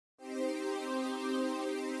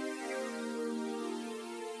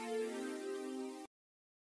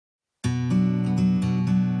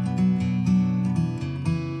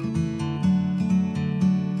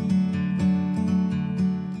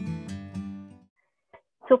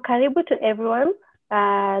So karibu to everyone.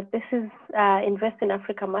 This is Invest in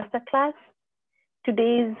Africa Masterclass.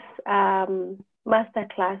 Today's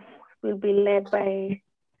masterclass will be led by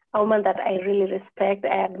a woman that I really respect,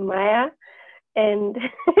 I admire. And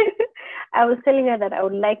I was telling her that I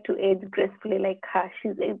would like to age gracefully like her.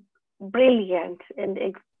 She's brilliant and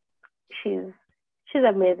she's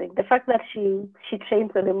amazing. The fact that she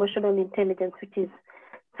trains on emotional intelligence, which is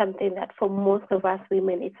something that for most of us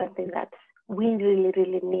women, it's something that we really,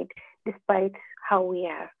 really need, despite how we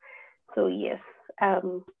are. So yes,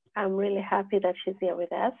 I'm really happy that she's here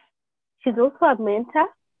with us. She's also a mentor,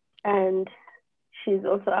 and she's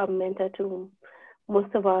also a mentor to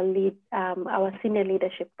most of our senior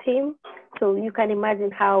leadership team. So you can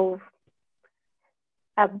imagine how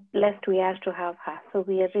blessed we are to have her. So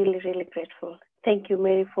we are really, really grateful. Thank you,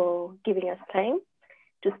 Mary, for giving us time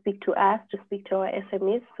to speak to us, to speak to our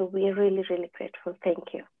SMEs. So we are really, really grateful.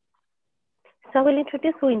 Thank you. So I will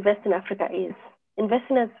introduce who Invest in Africa is. Invest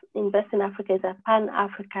in Africa is a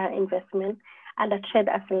pan-Africa investment and a trade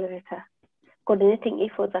accelerator, coordinating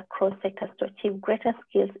efforts across sectors to achieve greater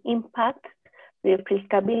skills, impact,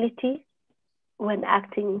 replicability when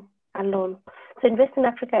acting alone. So Invest in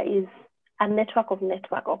Africa is a network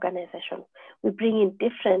organizations. We bring in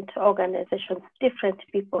different organizations, different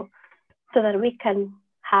people, so that we can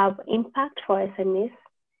have impact for SMEs.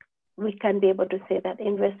 We can be able to say that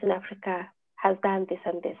Invest in Africa has done this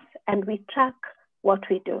and this, and we track what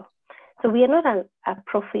we do. So we are not a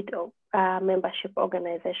profit membership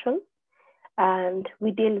organization, and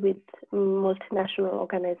we deal with multinational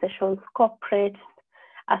organizations, corporates,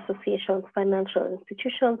 associations, financial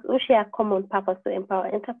institutions who share a common purpose to empower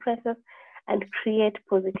enterprises and create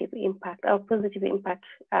positive impact. Our positive impact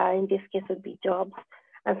in this case would be jobs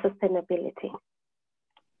and sustainability.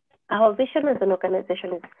 Our vision as an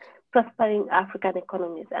organization is prospering African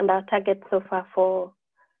economies, and our target so far for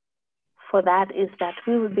that is that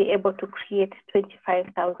we will be able to create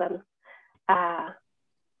 250,000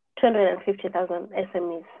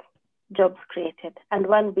 SMEs jobs created and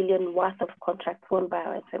 1 billion worth of contracts won by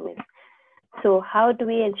our SMEs. So how do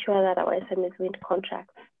we ensure that our SMEs win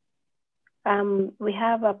contracts? We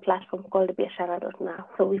have a platform called Biashara.now.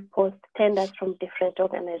 So we post tenders from different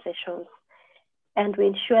organizations, and we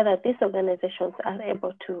ensure that these organizations are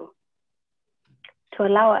able to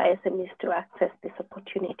allow our SMEs to access these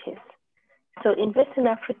opportunities. So Invest in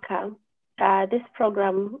Africa, this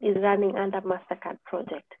program is running under MasterCard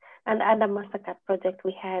project. And under MasterCard project,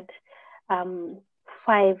 we had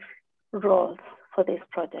 5 roles for this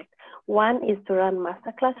project. One is to run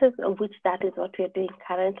masterclasses, of which that is what we're doing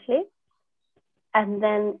currently. And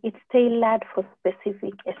then it's tailored for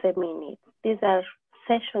specific SME needs. These are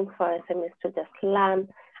sessions for SMEs to just learn,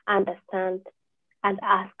 understand, and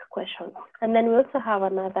ask questions. And then we also have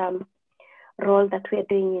another role that we are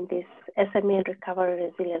doing in this SME and Recovery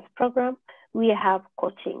Resilience Program. We have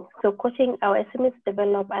coaching. So coaching our SMEs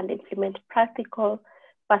develop and implement practical,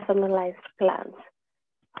 personalized plans.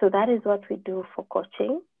 So that is what we do for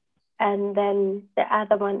coaching. And then the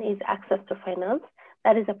other one is access to finance.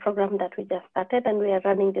 That is a program that we just started, and we are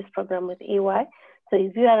running this program with EY. So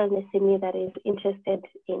if you are an SME that is interested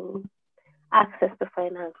in access to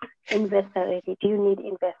finance, investor ready, do you need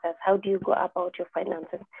investors? How do you go about your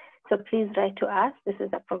finances? So please write to us. This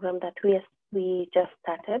is a program that we just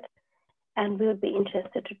started, and we'll be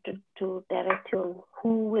interested to direct you on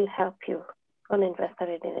who will help you on investor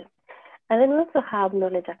readiness. And then we also have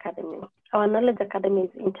Knowledge Academy. Our Knowledge Academy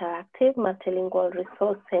is interactive, multilingual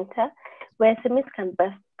resource center where SMEs can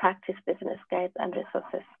best practice business guides and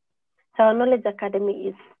resources. So our Knowledge Academy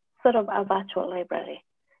is sort of a virtual library.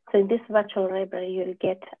 So in this virtual library, you'll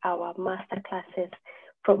get our master classes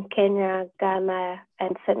from Kenya, Ghana,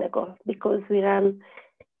 and Senegal, because we run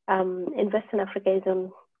Invest in Africa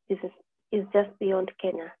is just beyond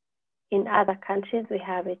Kenya. In other countries, we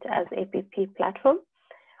have it as APP platform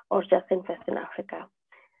or just Invest in Africa.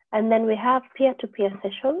 And then we have peer-to-peer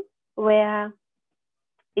sessions where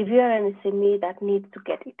if you are an SME that needs to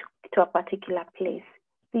get to a particular place,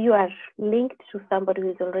 you are linked to somebody who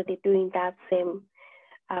is already doing that same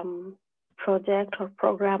project or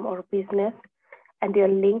program or business, and you're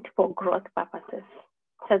linked for growth purposes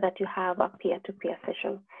so that you have a peer-to-peer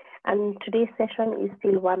session. And today's session is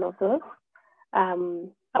still one of those.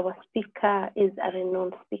 Our speaker is a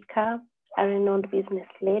renowned speaker, a renowned business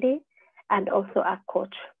lady, and also a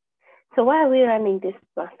coach. So why are we running this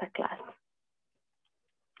masterclass?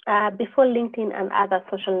 Before LinkedIn and other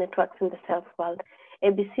social networks in the sales world,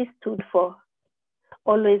 ABC stood for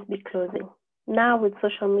always be closing. Now with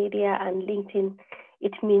social media and LinkedIn,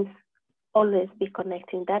 it means always be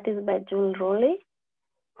connecting. That is by June Rowley.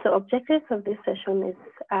 So objectives of this session is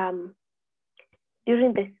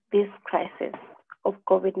during this crisis of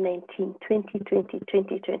COVID-19, 2020,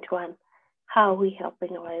 2021, how are we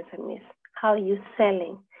helping our SMEs? How are you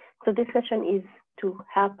selling? So this session is to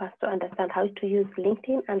help us to understand how to use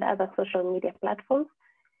LinkedIn and other social media platforms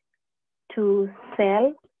to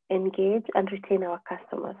sell, engage, and retain our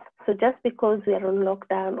customers. So just because we are on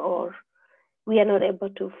lockdown or we are not able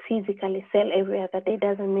to physically sell every other day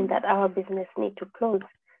doesn't mean that our business needs to close.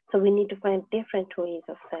 So we need to find different ways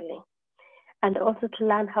of selling. And also to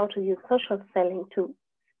learn how to use social selling to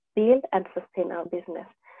build and sustain our business.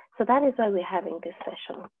 So that is why we're having this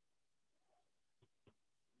session.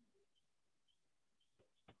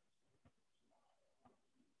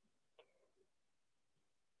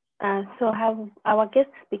 So our guest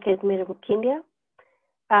speaker is Mary Mukindia.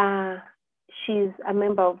 She's a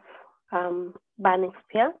member of Burning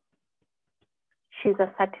Spear. She's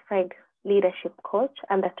a certified leadership coach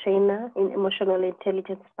and a trainer in emotional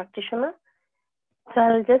intelligence practitioner. So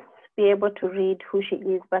I'll just be able to read who she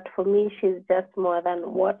is, but for me, she's just more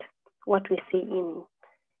than what we see in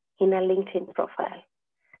a LinkedIn profile.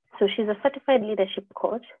 So she's a certified leadership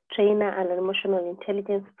coach, trainer, and an emotional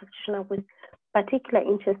intelligence practitioner with particular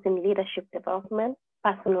interest in leadership development,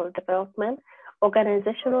 personal development,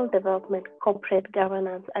 organizational development, corporate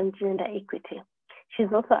governance, and gender equity. She's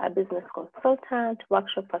also a business consultant,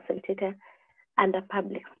 workshop facilitator, and a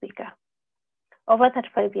public speaker. Over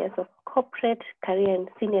 35 years of corporate career and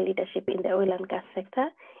senior leadership in the oil and gas sector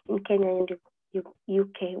in Kenya and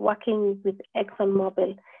UK, working with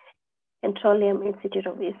ExxonMobil, Petroleum Institute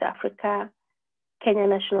of East Africa, Kenya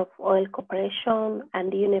National Oil Corporation,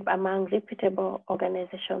 and UNEP, among reputable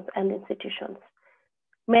organizations and institutions.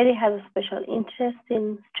 Mary has a special interest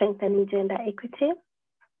in strengthening gender equity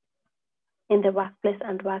in the workplace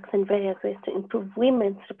and works in various ways to improve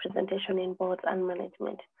women's representation in boards and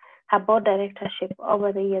management. Her board directorship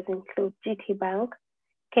over the years include GT Bank,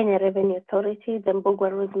 Kenya Revenue Authority, the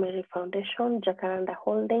Mbugua Rosemary Foundation, Jacaranda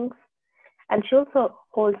Holdings, and she also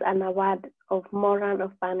holds an award of Moran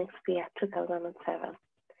of Burning Spear 2007.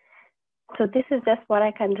 So this is just what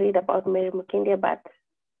I can read about Mary Mukindia, but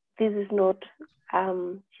this is not,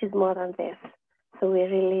 she's more than this. So we're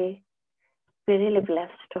really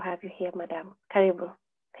blessed to have you here, Madam. Karibu.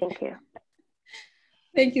 Thank you.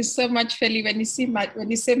 Thank you so much, Feli. When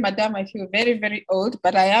you say Madam, I feel very, very old,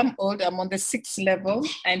 but I am old. I'm on the 6th level.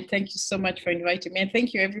 And thank you so much for inviting me. And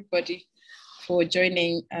thank you, everybody, for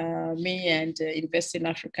joining me and Invest in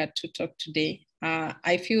Africa to talk today.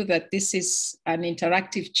 I feel that this is an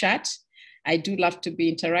interactive chat. I do love to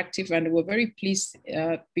be interactive, and we're very pleased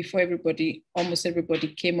before almost everybody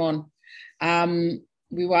came on.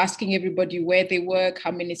 We were asking everybody where they work,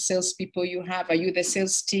 how many salespeople you have, are you the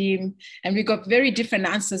sales team? And we got very different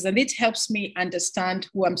answers, and it helps me understand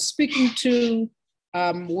who I'm speaking to,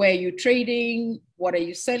 where you're trading, what are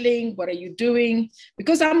you selling, what are you doing?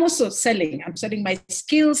 Because I'm also selling. I'm selling my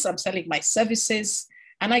skills, I'm selling my services.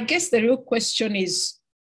 And I guess the real question is,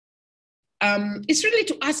 it's really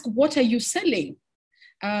to ask, what are you selling?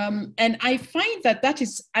 And I find that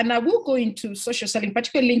is, and I will go into social selling,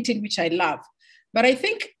 particularly LinkedIn, which I love. But I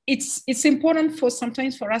think it's important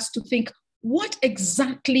sometimes for us to think, what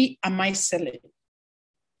exactly am I selling?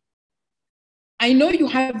 I know you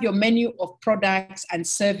have your menu of products and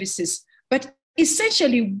services, but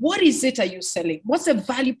essentially, what is it are you selling? What's the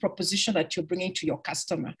value proposition that you're bringing to your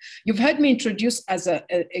customer? You've heard me introduce as an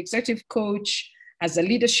executive coach, as a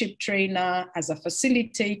leadership trainer, as a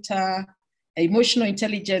facilitator, an emotional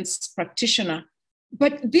intelligence practitioner.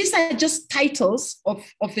 But these are just titles of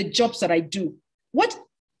the jobs that I do.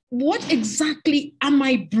 What exactly am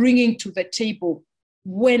I bringing to the table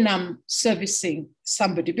when I'm servicing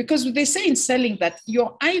somebody? Because they say in selling that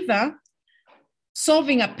you're either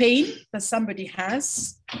solving a pain that somebody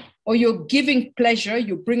has, or you're giving pleasure,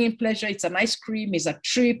 you're bringing pleasure. It's an ice cream, it's a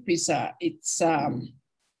trip, it's a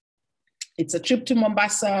trip to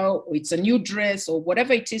Mombasa, or it's a new dress, or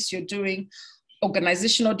whatever it is you're doing,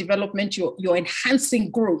 organizational development, you're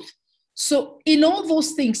enhancing growth. So in all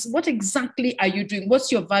those things, what exactly are you doing?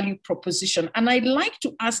 What's your value proposition? And I like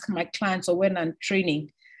to ask my clients, or when I'm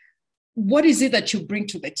training, what is it that you bring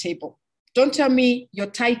to the table? Don't tell me your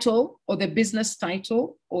title or the business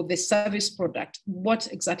title or the service product. What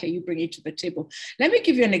exactly are you bringing to the table? Let me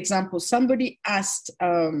give you an example. Somebody asked,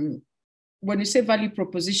 when you say value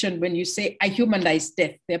proposition, when you say I humanize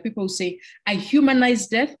death, there are people who say I humanize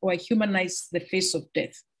death or I humanize the face of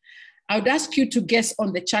death. I would ask you to guess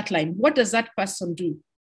on the chat line, what does that person do?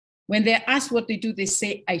 When they're asked what they do, they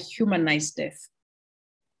say, I humanize death.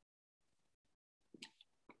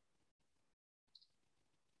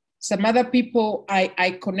 Some other people,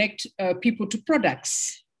 I connect people to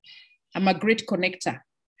products. I'm a great connector.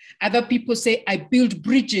 Other people say I build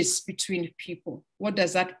bridges between people. What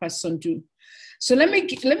does that person do? So let me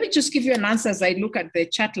just give you an answer as I look at the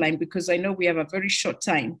chat line, because I know we have a very short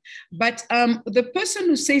time. But the person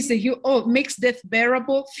who says that makes death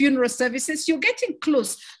bearable, funeral services, you're getting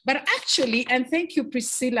close. But actually, and thank you,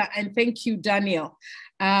 Priscilla, and thank you, Daniel.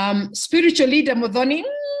 Spiritual leader Modoni,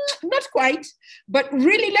 not quite, but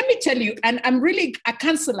really, let me tell you, and I'm really a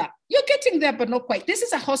counselor. You're getting there, but not quite. This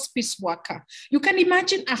is a hospice worker. You can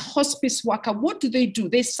imagine a hospice worker. What do?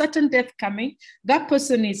 There's certain death coming. That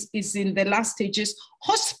person is in the last stages.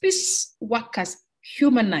 Hospice workers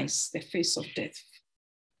humanize the face of death.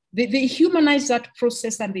 They humanize that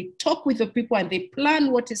process, and they talk with the people, and they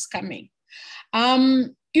plan what is coming.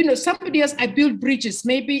 Somebody else, I build bridges.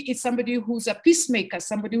 Maybe it's somebody who's a peacemaker,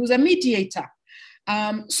 somebody who's a mediator.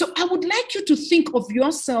 So I would like you to think of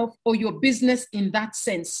yourself or your business in that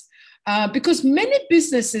sense, because many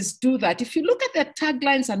businesses do that. If you look at their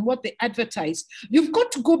taglines and what they advertise, you've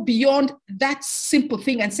got to go beyond that simple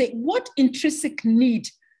thing and say, what intrinsic need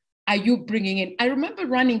are you bringing in? I remember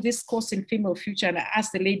running this course in Female Future, and I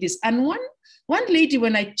asked the ladies, and one lady,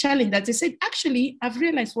 when I challenged that, they said, actually, I've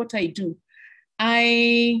realized what I do.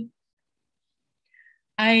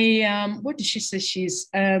 What did she say?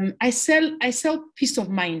 I sell peace of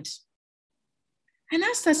mind. And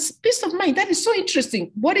asked us, peace of mind, that is so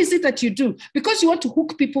interesting. What is it that you do? Because you want to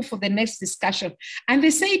hook people for the next discussion. And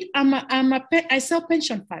they said, I sell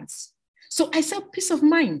pension funds. So I sell peace of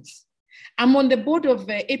mind. I'm on the board of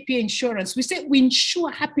APA Insurance. We say we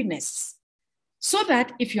insure happiness. So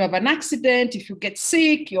that if you have an accident, if you get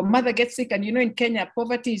sick, your mother gets sick, and in Kenya,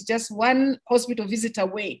 poverty is just one hospital visit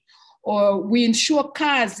away. Or we insure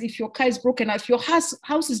cars if your car is broken out, if your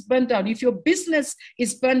house is burned down, if your business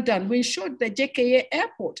is burned down. We insured the JKA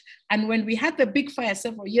airport. And when we had the big fire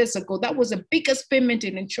several years ago, that was the biggest payment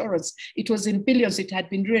in insurance. It was in billions. It had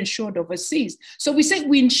been reinsured overseas. So we say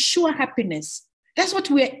we insure happiness. That's what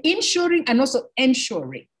we're insuring and also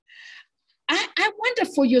ensuring. I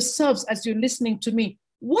wonder for yourselves as you're listening to me,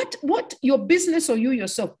 what your business or you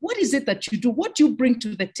yourself, what is it that you do? What do you bring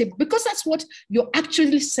to the table? Because that's what you're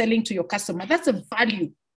actually selling to your customer. That's a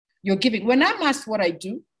value you're giving. When I'm asked what I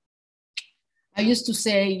do, I used to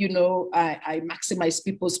say, I maximize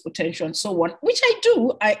people's potential and so on, which I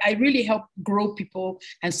do. I really help grow people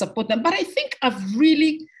and support them. But I think I've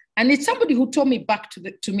really, and it's somebody who told me back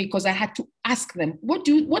to me, because I had to ask them, what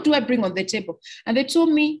do I bring on the table? And they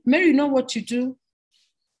told me, Mary, you know what you do?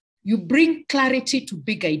 You bring clarity to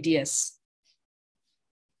big ideas.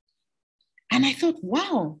 And I thought,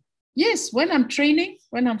 wow, yes, when I'm training,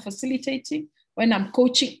 when I'm facilitating, when I'm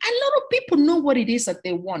coaching, a lot of people know what it is that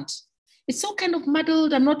they want. It's all kind of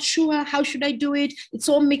muddled. I'm not sure. How should I do it? It's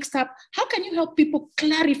all mixed up. How can you help people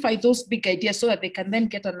clarify those big ideas so that they can then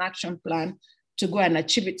get an action plan to go and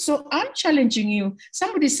achieve it? So I'm challenging you.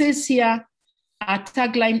 Somebody says here, our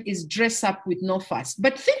tagline is dress up with no fuss.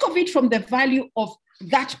 But think of it from the value of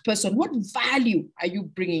that person. What value are you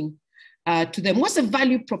bringing to them? What's the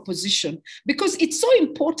value proposition? Because it's so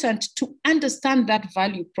important to understand that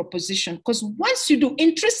value proposition, because once you do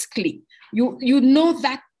intrinsically, you know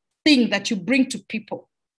that thing that you bring to people,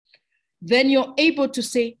 then you're able to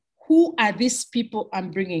say, who are these people I'm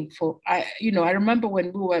bringing for? I remember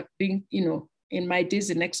when we were being, in my days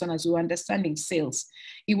in Exxon, as we were understanding sales,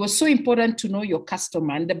 it was so important to know your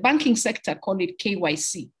customer. And the banking sector call it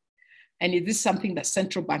KYC. And it is something that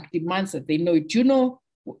central bank demands that they know. Do you know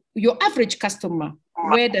your average customer?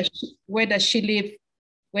 Where does she live?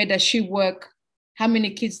 Where does she work? How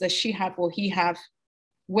many kids does she have or he have?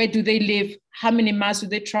 Where do they live? How many miles do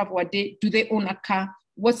they travel a day? Do they own a car?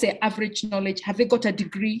 What's their average knowledge? Have they got a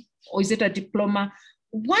degree or is it a diploma?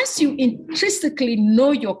 Once you intrinsically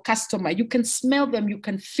know your customer, you can smell them, you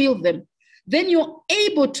can feel them, then you're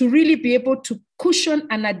able to really be able to cushion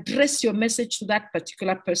and address your message to that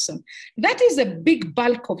particular person. That is a big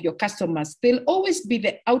bulk of your customers. There'll always be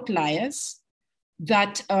the outliers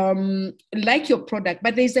that like your product,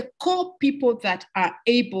 but there's a core people that are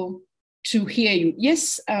able to hear you.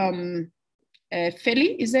 Yes,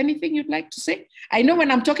 Feli, is there anything you'd like to say? I know when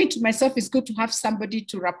I'm talking to myself, it's good to have somebody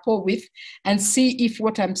to rapport with and see if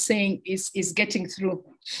what I'm saying is getting through.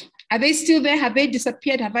 Are they still there? Have they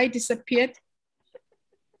disappeared? Have I disappeared?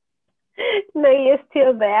 No, you're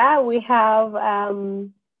still there. We have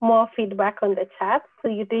more feedback on the chat, so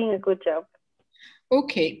you're doing a good job.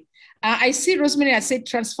 Okay. I see Rosemary, I said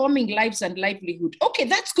transforming lives and livelihood. Okay,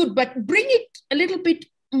 that's good, but bring it a little bit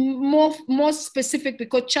more specific,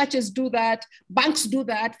 because churches do that, banks do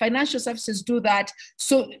that, financial services do that.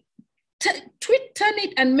 So turn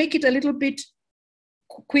it and make it a little bit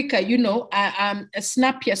quicker, you know,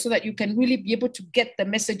 snappier, so that you can really be able to get the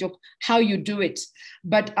message of how you do it.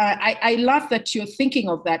 But I love that you're thinking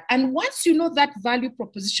of that. And once you know that value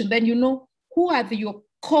proposition, then you know who are your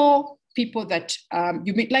core people that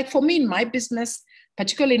you meet. Like for me in my business,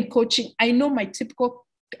 particularly in coaching, I know my typical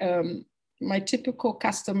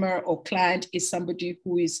customer or client is somebody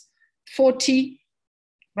who is 40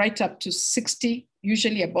 right up to 60,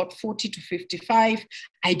 usually about 40 to 55.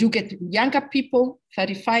 I do get younger people,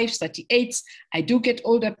 35, 38. I do get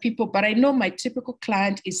older people, but I know my typical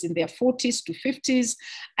client is in their 40s to 50s.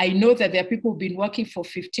 I know that there are people who've been working for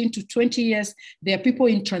 15 to 20 years. There are people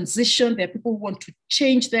in transition. There are people who want to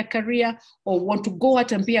change their career or want to go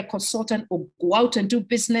out and be a consultant or go out and do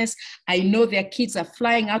business. I know their kids are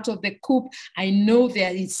flying out of the coop. I know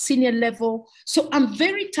they're in senior level. So I'm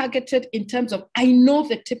very targeted in terms of, I know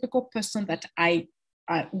the typical person that I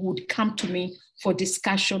would come to me for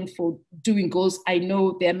discussion, for doing goals. I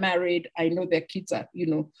know they're married. I know their kids are, you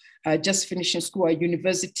know, just finishing school or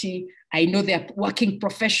university. I know they're working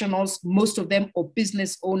professionals, most of them, or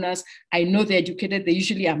business owners. I know they're educated. They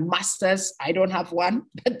usually are masters. I don't have one,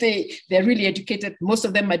 but they're really educated. Most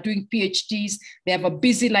of them are doing PhDs. They have a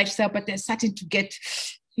busy lifestyle, but they're starting to get,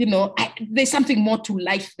 you know, there's something more to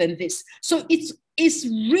life than this. So it's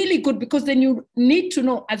really good, because then you need to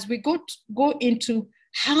know, as we go into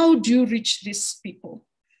how do you reach these people,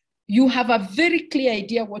 you have a very clear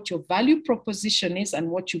idea what your value proposition is and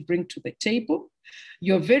what you bring to the table.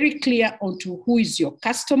 You're very clear onto who is your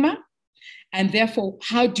customer, and therefore,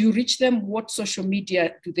 how do you reach them? What social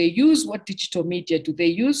media do they use? What digital media do they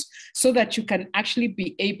use? So that you can actually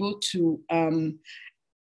be able to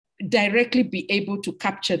directly be able to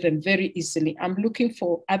capture them very easily. I'm looking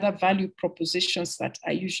for other value propositions that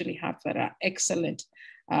I usually have that are excellent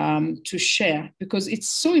to share, because it's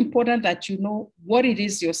so important that you know what it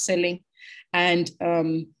is you're selling and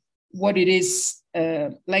what it is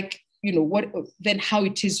like, you know, then how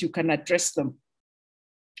it is you can address them.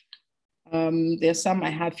 There's some I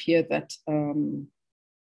have here that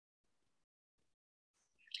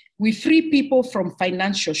we free people from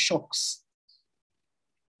financial shocks.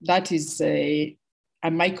 That is a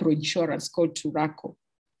micro insurance called Turaco.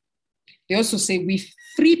 They also say we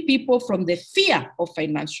free people from the fear of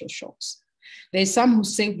financial shocks. There's some who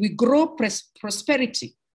say we grow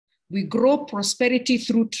prosperity. We grow prosperity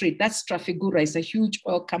through trade. That's Trafigura, is a huge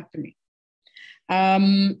oil company.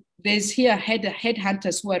 There's here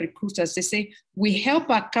headhunters who are recruiters. They say we help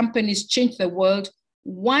our companies change the world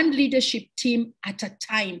one leadership team at a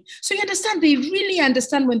time. So you understand, they really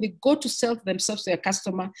understand when they go to sell themselves to a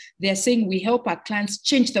customer, they're saying we help our clients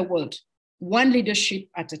change the world one leadership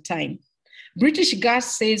at a time. British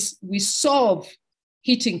Gas says we solve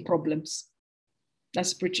heating problems.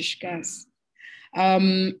 That's British Gas.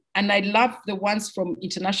 And I love the ones from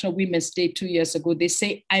International Women's Day 2 years ago. They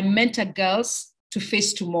say, I mentor girls to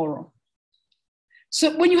face tomorrow.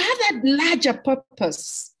 So when you have that larger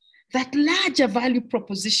purpose, that larger value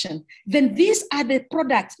proposition, then these are the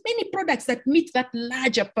products, many products that meet that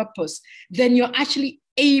larger purpose. Then you're actually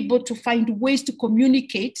able to find ways to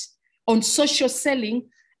communicate on social selling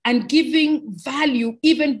and giving value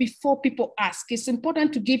even before people ask. It's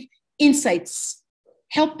important to give insights,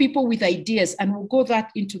 help people with ideas, and we'll go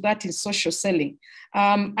into that in social selling.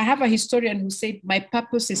 I have a historian who said, my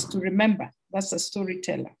purpose is to remember. That's a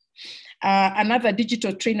storyteller. Another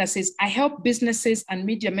digital trainer says, I help businesses and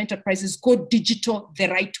medium enterprises go digital the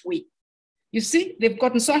right way. You see, they've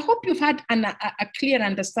gotten, so I hope you've had a clear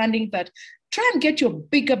understanding that try and get your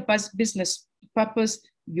bigger business purpose,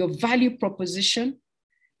 your value proposition,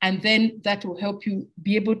 and then that will help you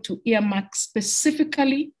be able to earmark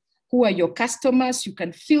specifically who are your customers. You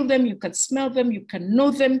can feel them, you can smell them, you can know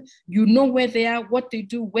them, you know where they are, what they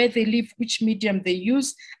do, where they live, which medium they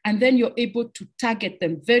use, and then you're able to target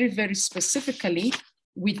them very, very specifically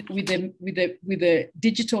with the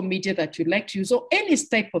digital media that you like to use, or any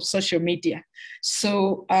type of social media.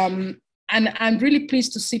 So, and I'm really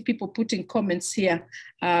pleased to see people putting comments here.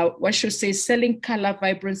 Washo says, selling color,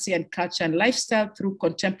 vibrancy, and culture and lifestyle through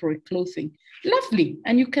contemporary clothing. Lovely.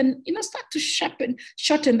 And you can, start to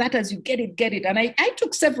shorten that as you get it. And I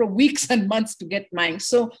took several weeks and months to get mine.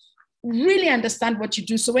 So really understand what you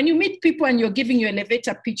do. So when you meet people and you're giving your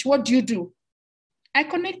elevator pitch, what do? I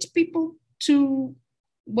connect people to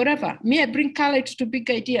whatever. Me, I bring color to big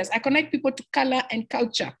ideas. I connect people to color and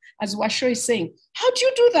culture, as Washo is saying. How do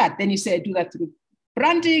you do that? Then you say, I do that through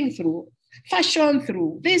branding, through fashion,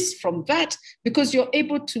 through this, from that, because you're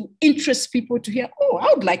able to interest people to hear, oh,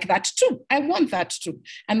 I would like that too. I want that too.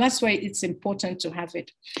 And that's why it's important to have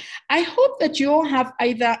it. I hope that you all have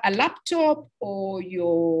either a laptop or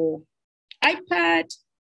your iPad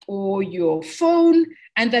or your phone,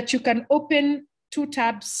 and that you can open 2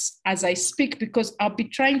 tabs as I speak, because I'll be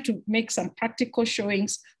trying to make some practical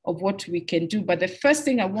showings of what we can do. But the first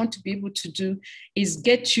thing I want to be able to do is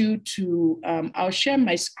get you to, I'll share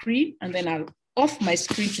my screen and then I'll off my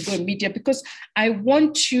screen to go in media, because I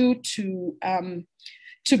want you to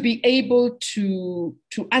be able to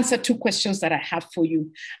answer 2 questions that I have for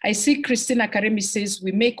you. I see Christina Karemi says,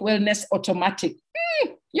 we make wellness automatic.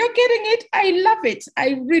 You're getting it. I love it.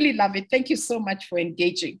 I really love it. Thank you so much for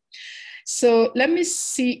engaging. So let me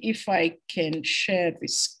see if I can share the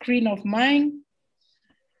screen of mine.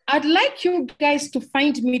 I'd like you guys to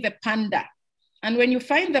find me the panda. And when you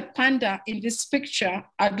find the panda in this picture,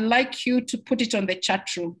 I'd like you to put it on the chat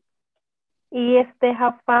room. Yes, they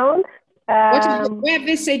have found. Where have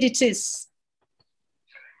they said it is?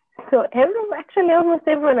 So actually almost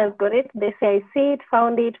everyone has got it. They say, I see it,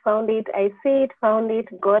 found it, I see it, found it,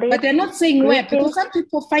 got it. But they're not saying where, because some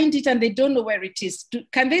people find it and they don't know where it is.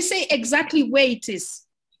 Can they say exactly where it is?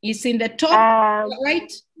 It's in the top,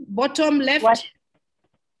 right, bottom, left?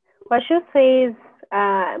 Washu says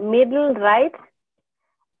middle right,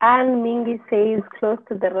 and Mingi says close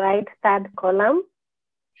to the right, 3rd column.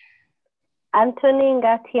 Anthony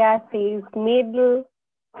Ngatia says middle,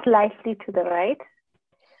 slightly to the right.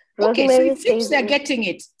 Okay, Rosemary so it seems they're getting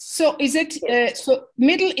it. So is it, so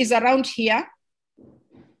middle is around here.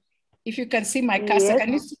 If you can see my cursor,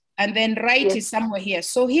 can you see? And then right is somewhere here.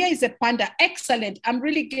 So here is a panda. Excellent. I'm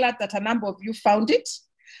really glad that a number of you found it.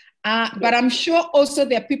 But I'm sure also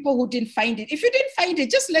there are people who didn't find it. If you didn't find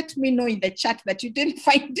it, just let me know in the chat that you didn't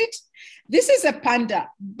find it. This is a panda,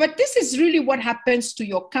 but this is really what happens to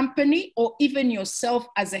your company or even yourself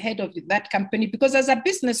as a head of that company, because as a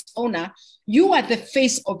business owner, you are the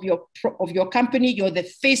face of your company. You're the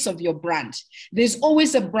face of your brand. There's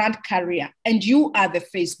always a brand carrier and you are the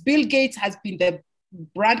face. Bill Gates has been the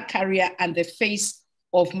brand carrier and the face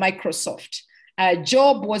of Microsoft.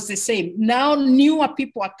 Job was the same. Now newer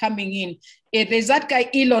people are coming in. There's that guy,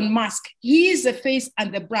 Elon Musk. He is the face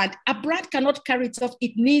and the brand. A brand cannot carry itself.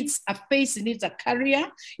 It needs a face. It needs a carrier.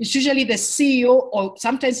 It's usually the CEO or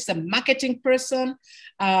sometimes it's a marketing person.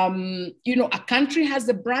 You know, a country has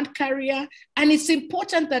a brand carrier. And it's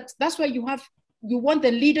important that's why you want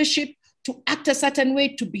the leadership to act a certain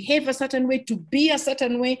way, to behave a certain way, to be a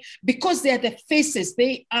certain way, because they are the faces.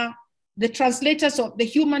 They are the translators of the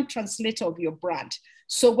human translator of your brand.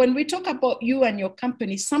 So when we talk about you and your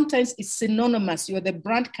company, sometimes it's synonymous. You're the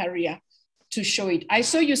brand carrier to show it. I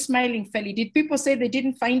saw you smiling, Feli. Did people say they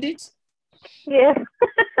didn't find it? Yes.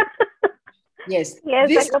 Yes.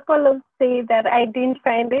 Yes, a couple of say that I didn't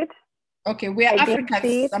find it. Okay, we are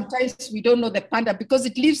Africans. Sometimes we don't know the panda because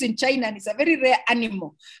it lives in China and it's a very rare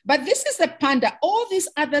animal. But this is the panda. All these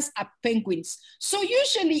others are penguins. So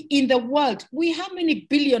usually in the world, how many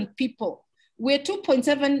billion people? We're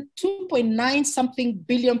 2.9 something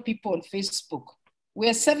billion people on Facebook.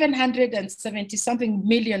 We're 770 something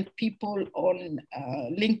million people on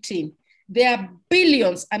LinkedIn. There are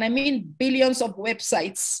billions, and I mean billions of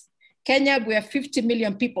websites. Kenya, we are 50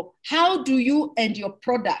 million people. How do you and your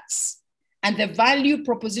products and the value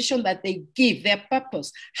proposition that they give, their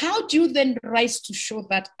purpose, how do you then rise to show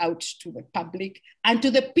that out to the public and to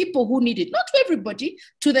the people who need it? Not to everybody,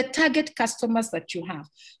 to the target customers that you have.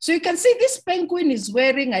 So you can see this penguin is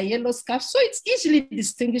wearing a yellow scarf, so it's easily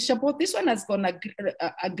distinguishable. This one has got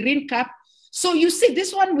a green cap. So you see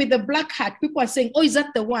this one with the black hat, people are saying, oh, is that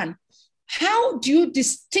the one? How do you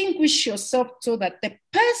distinguish yourself so that the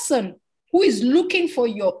person who is looking for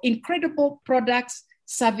your incredible products,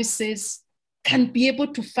 services, can be able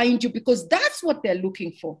to find you, because that's what they're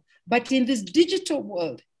looking for. But in this digital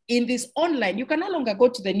world, in this online, you can no longer go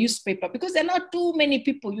to the newspaper because there are not too many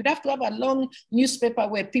people. You'd have to have a long newspaper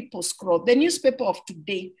where people scroll. The newspaper of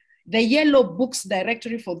today, the yellow books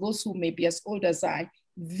directory for those who may be as old as I,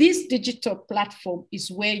 this digital platform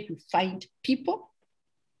is where you find people,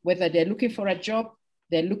 whether they're looking for a job,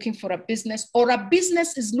 they're looking for a business, or a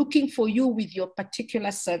business is looking for you with your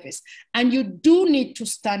particular service. And you do need to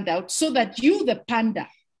stand out so that you, the panda,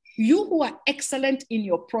 you who are excellent in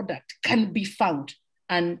your product, can be found.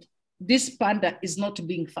 And this panda is not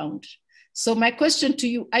being found. So my question to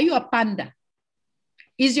you, are you a panda?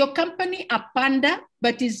 Is your company a panda,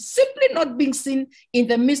 but is simply not being seen in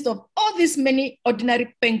the midst of all these many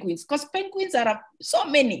ordinary penguins? Because penguins are so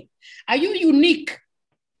many. Are you unique?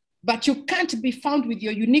 but you can't be found with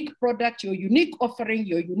your unique product, your unique offering,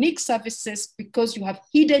 your unique services, because you have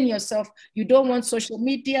hidden yourself. You don't want social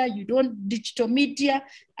media, you don't digital media.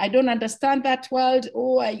 I don't understand that world.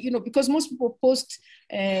 Oh, because most people post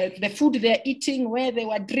the food they're eating, where they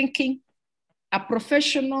were drinking. A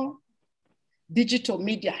professional digital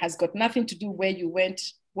media has got nothing to do where you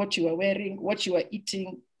went, what you were wearing, what you were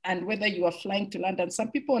eating, and whether you are flying to London.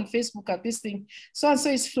 Some people on Facebook are visiting, so-and-so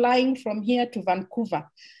is flying from here to Vancouver.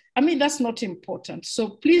 I mean, that's not important. So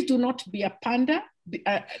please do not be a panda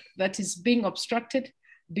that is being obstructed.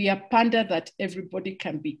 Be a panda that everybody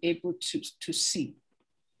can be able to see.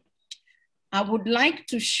 I would like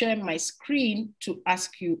to share my screen to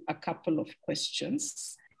ask you a couple of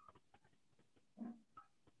questions.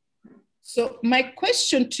 So my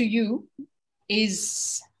question to you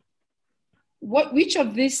is, which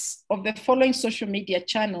of the following social media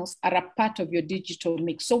channels are a part of your digital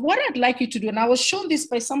mix? So what I'd like you to do, and I was shown this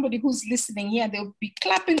by somebody who's listening here, they'll be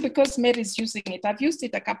clapping because Mary's using it. I've used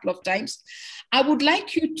it a couple of times. I would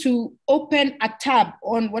like you to open a tab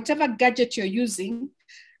on whatever gadget you're using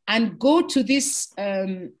and go to this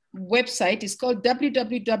website. It's called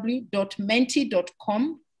www.menti.com.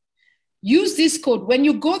 Use this code. When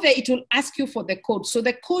you go there, it will ask you for the code. So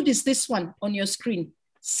the code is this one on your screen.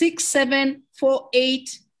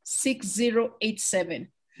 67486087.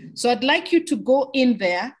 So I'd like you to go in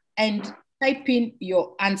there and type in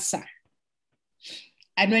your answer.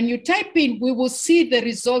 And when you type in, we will see the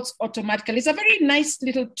results automatically. It's a very nice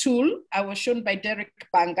little tool. I was shown by Derek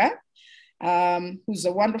Banger, who's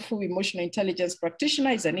a wonderful emotional intelligence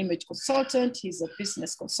practitioner. He's an image consultant. He's a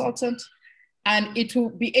business consultant. And it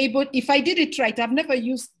will be able, if I did it right, I've never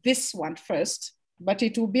used this one first, but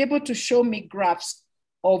it will be able to show me graphs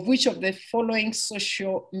of which of the following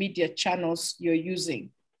social media channels you're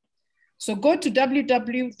using. So go to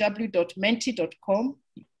www.menti.com,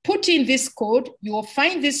 put in this code, you will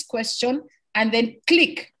find this question, and then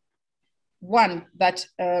click one that,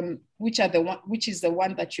 which is the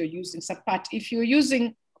one that you're using. Support. If you're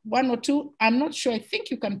using one or two, I'm not sure, I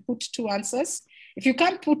think you can put two answers. If you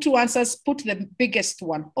can't put two answers, put the biggest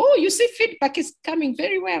one. Oh, you see feedback is coming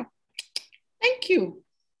very well. Thank you.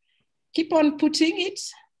 Keep on putting it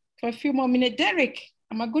for a few more minutes. Derek,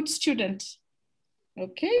 I'm a good student.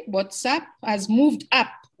 Okay, WhatsApp has moved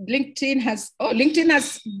up. LinkedIn has overtaken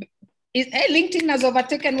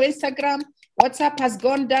Instagram. WhatsApp has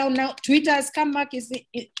gone down now. Twitter has come back.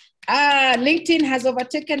 LinkedIn has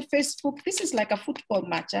overtaken Facebook. This is like a football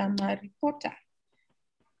match. I'm a reporter.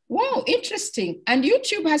 Wow, interesting. And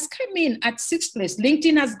YouTube has come in at 6th place.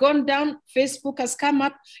 LinkedIn has gone down. Facebook has come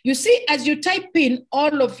up. You see, as you type in,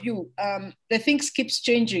 all of you, the things keeps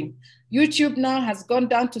changing. YouTube now has gone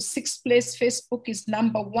down to 6th place. Facebook is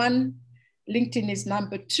number 1. LinkedIn is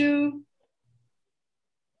number 2.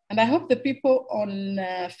 And I hope the people on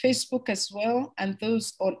Facebook as well, and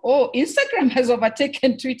those on, Instagram has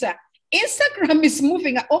overtaken Twitter. Instagram is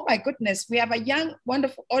moving. Oh my goodness, we have a young,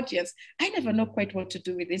 wonderful audience. I never know quite what to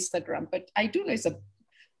do with Instagram, but I do know it's a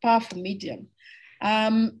powerful medium.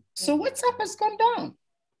 So WhatsApp has gone down.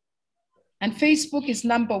 And Facebook is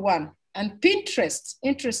number 1. And Pinterest,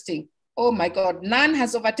 interesting. Oh my God, none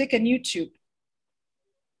has overtaken YouTube.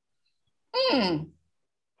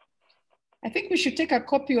 I think we should take a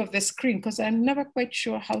copy of the screen because I'm never quite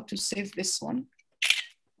sure how to save this one.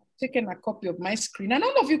 Taken a copy of my screen, and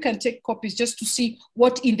all of you can take copies just to see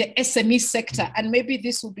what in the SME sector, and maybe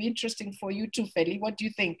this will be interesting for you too, Feli. What do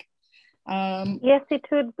you think? Yes, it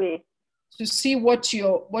would be. To see what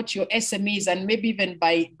your SME is, and maybe even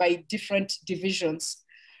by different divisions.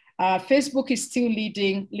 Facebook is still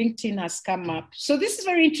leading. LinkedIn has come up. So this is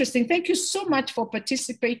very interesting. Thank you so much for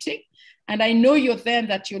participating. And I know you're there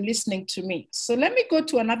and that you're listening to me. So let me go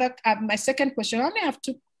to another, my second question. I only have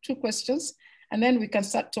two questions. And then we can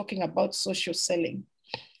start talking about social selling.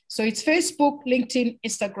 So it's Facebook, LinkedIn,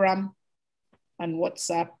 Instagram, and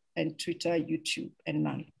WhatsApp, and Twitter, YouTube, and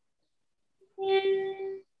none.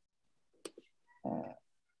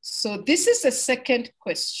 So this is the second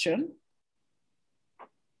question.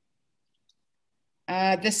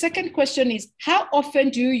 The second question is, how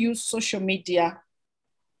often do you use social media,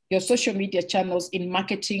 your social media channels in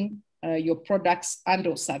marketing your products and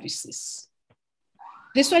or services?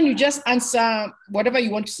 This one, you just answer whatever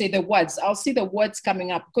you want to say, the words. I'll see the words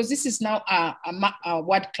coming up because this is now a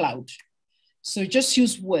word cloud. So just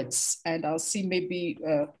use words and I'll see maybe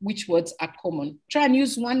which words are common. Try and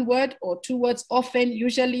use one word or two words, often,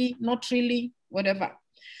 usually, not really, whatever.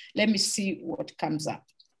 Let me see what comes up.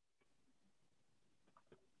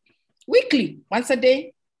 Weekly, once a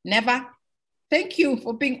day, never. Thank you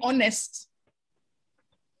for being honest.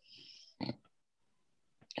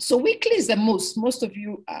 So weekly is the most of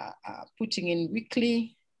you are putting in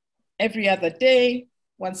weekly, every other day,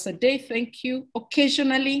 once a day, thank you,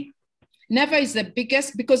 occasionally. Never is the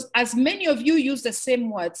biggest, because as many of you use the same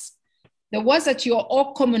words, the words that you're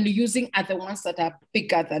all commonly using are the ones that are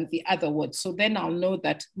bigger than the other words. So then I'll know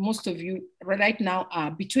that most of you right now are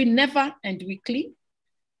between never and weekly.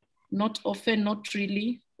 Not often, not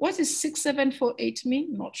really. What is 6, 7, 4, 8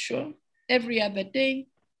 mean? Not sure. Every other day,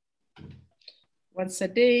 once a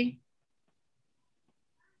day.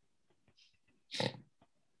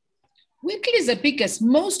 Weekly is the biggest.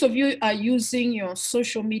 Most of you are using your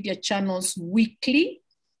social media channels weekly.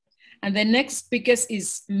 And the next biggest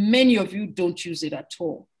is many of you don't use it at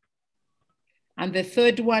all. And the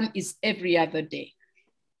third one is every other day.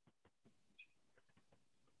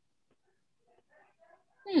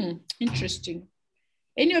 Interesting.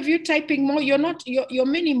 Any of you typing more? You're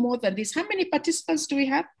many more than this. How many participants do we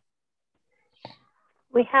have?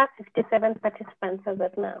 We have 57 participants as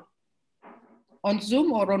of now. On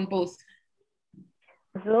Zoom or on both?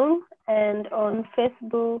 Zoom, and on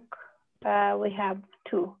Facebook, we have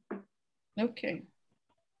 2. Okay.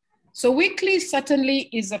 So weekly certainly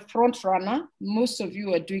is a front runner. Most of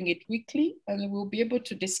you are doing it weekly, and we'll be able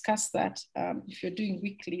to discuss that. If you're doing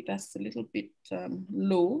weekly, that's a little bit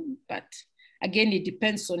low, but again, it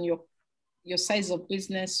depends on your size of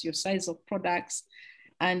business, your size of products,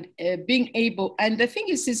 and being able, and the thing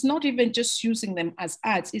is, it's not even just using them as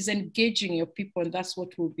ads, it's engaging your people, and that's what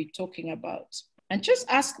we'll be talking about. And just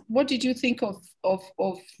ask, what did you think of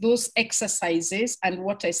those exercises and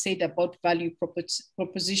what I said about value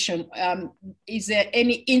proposition? Is there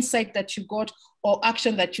any insight that you got or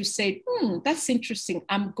action that you said, that's interesting,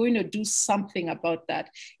 I'm going to do something about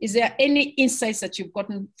that? Is there any insights that you've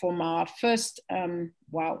gotten from our first,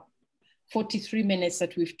 43 minutes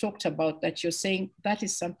that we've talked about that you're saying, that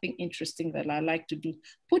is something interesting that I like to do?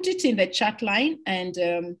 Put it in the chat line, and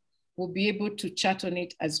we'll be able to chat on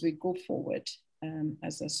it as we go forward.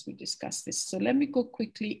 As we discuss this. So let me go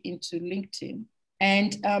quickly into LinkedIn.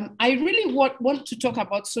 And I really want to talk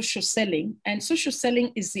about social selling. And social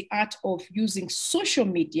selling is the art of using social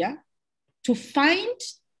media to find,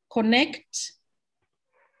 connect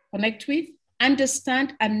with,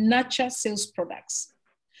 understand, and nurture sales products.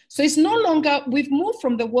 So it's no longer, we've moved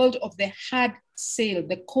from the world of the hard sale,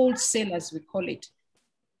 the cold sale as we call it.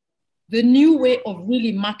 The new way of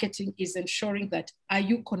really marketing is ensuring that, are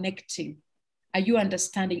you connecting? Are you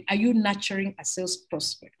understanding? Are you nurturing a sales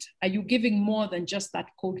prospect? Are you giving more than just that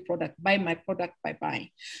cold product? Buy my product by buying.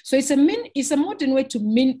 So it's a modern way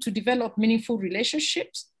to develop meaningful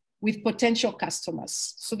relationships with potential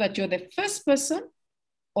customers, so that you're the first person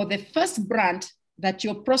or the first brand that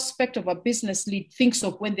your prospect of a business lead thinks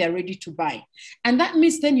of when they're ready to buy. And that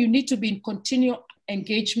means then you need to be in continual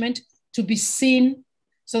engagement to be seen,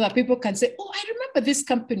 so that people can say, oh, I remember this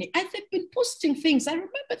company. They've been posting things. I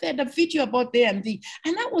remember they had a video about their MD.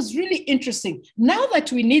 And that was really interesting. Now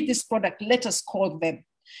that we need this product, let us call them.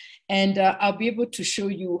 And I'll be able to show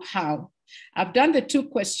you how. I've done the 2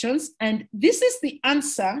 questions. And this is the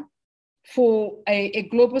answer for a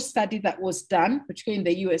global study that was done, particularly in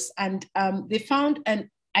the US. And they found, and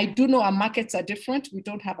I do know our markets are different. We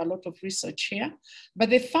don't have a lot of research here. But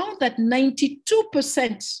they found that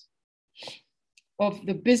 92% of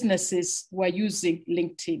the businesses were using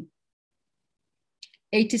LinkedIn.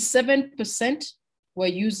 87% were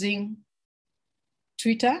using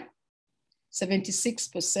Twitter,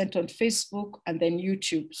 76% on Facebook, and then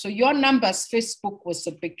YouTube. So your numbers, Facebook was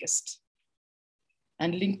the biggest.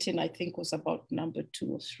 And LinkedIn, I think, was about number 2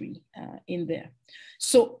 or 3 in there.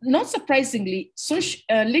 So not surprisingly,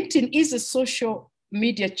 LinkedIn is a social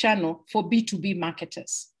media channel for B2B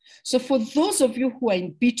marketers. So for those of you who are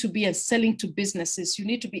in B2B and selling to businesses, you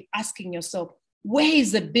need to be asking yourself, where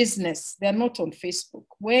is the business? They're not on Facebook.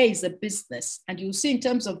 Where is the business? And you'll see in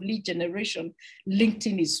terms of lead generation,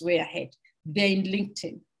 LinkedIn is way ahead. They're in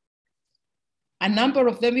LinkedIn. A number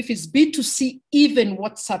of them, if it's B2C, even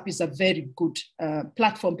WhatsApp is a very good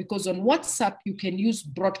platform, because on WhatsApp, you can use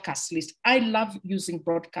broadcast list. I love using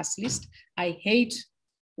broadcast list. I hate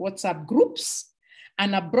WhatsApp groups.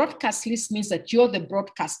 And a broadcast list means that you're the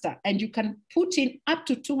broadcaster, and you can put in up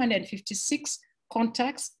to 256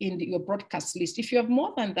 contacts in your broadcast list. If you have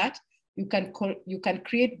more than that, you can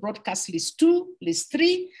create broadcast list 2, list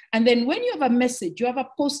 3. And then when you have a message, you have a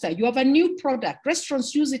poster, you have a new product,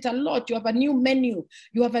 restaurants use it a lot, you have a new menu,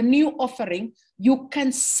 you have a new offering, you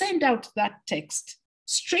can send out that text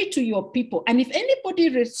straight to your people. And if anybody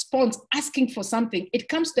responds asking for something, it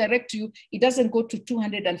comes direct to you. It doesn't go to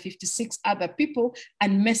 256 other people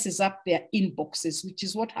and messes up their inboxes, which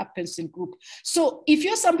is what happens in group. So if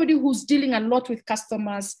you're somebody who's dealing a lot with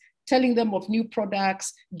customers, telling them of new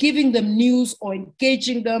products, giving them news or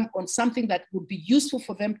engaging them on something that would be useful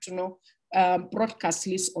for them to know, broadcast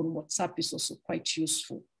lists on WhatsApp is also quite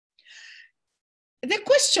useful. The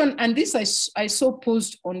question, and this I saw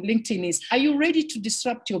posed on LinkedIn, is, are you ready to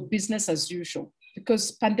disrupt your business as usual?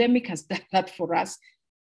 Because pandemic has done that for us.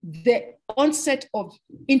 The onset of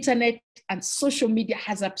internet and social media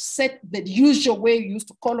has upset the usual way you used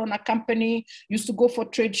to call on a company, used to go for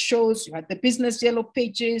trade shows, you had the business yellow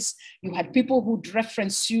pages, you had people who'd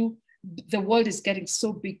reference you. The world is getting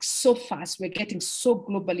so big, so fast, we're getting so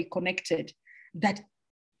globally connected that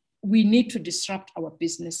we need to disrupt our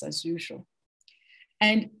business as usual.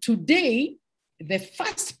 And today, the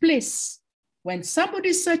first place when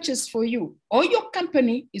somebody searches for you or your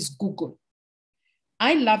company is Google.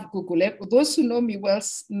 I love Google. Those who know me well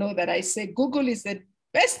know that I say Google is the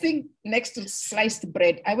best thing next to sliced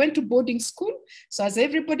bread. I went to boarding school. So as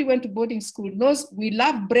everybody went to boarding school knows, we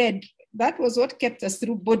love bread. That was what kept us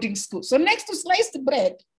through boarding school. So next to sliced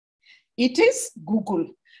bread, it is Google.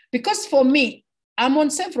 Because for me, I'm on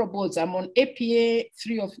several boards. I'm on APA,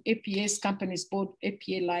 3 of APA's companies board,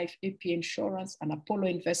 APA Life, APA Insurance, and Apollo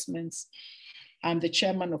Investments. I'm the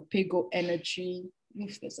chairman of Pego Energy.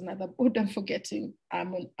 If there's another board I'm forgetting,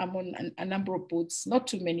 I'm on a number of boards, not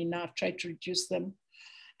too many now, I've tried to reduce them.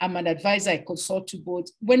 I'm an advisor, I consult to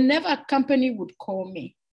boards. Whenever a company would call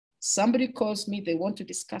me, somebody calls me, they want to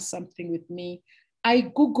discuss something with me,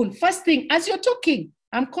 I Google, first thing, as you're talking,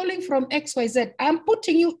 I'm calling from XYZ, I'm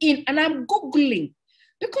putting you in and I'm Googling.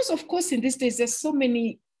 Because of course, in these days, there's so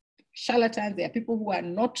many charlatans, there are people who are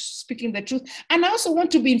not speaking the truth. And I also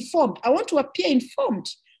want to be informed. I want to appear informed.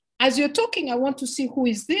 As you're talking, I want to see who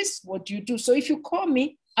is this, what do you do? So if you call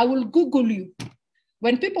me, I will Google you.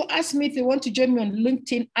 When people ask me if they want to join me on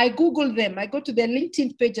LinkedIn, I Google them. I go to their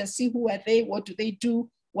LinkedIn page and see who are they, what do they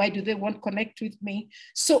do, why do they want to connect with me?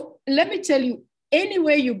 So let me tell you,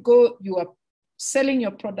 anywhere you go, you are selling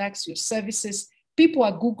your products, your services, people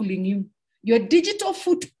are Googling you. Your digital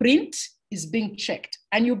footprint is being checked,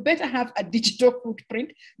 and you better have a digital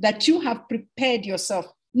footprint that you have prepared yourself.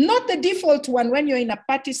 Not the default one when you're in a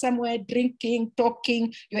party somewhere, drinking,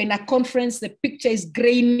 talking, you're in a conference, the picture is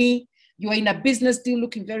grainy, you're in a business deal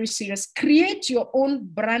looking very serious. Create your own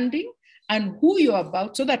branding and who you're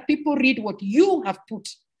about so that people read what you have put.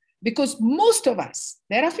 Because most of us,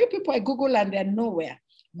 there are a few people I Google and they're nowhere,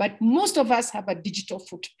 but most of us have a digital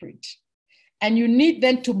footprint. And you need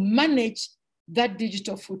then to manage that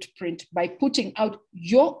digital footprint by putting out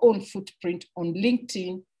your own footprint on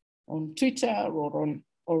LinkedIn, on Twitter, or on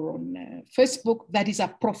Facebook that is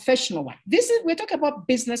a professional one. We're talking about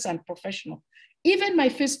business and professional. Even my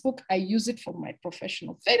Facebook, I use it for my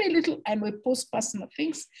professional. Very little, I will post personal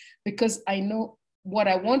things because I know what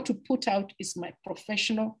I want to put out is my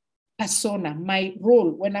professional persona, my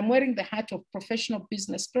role. When I'm wearing the hat of professional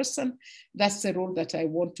business person, that's the role that I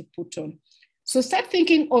want to put on. So start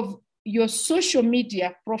thinking of your social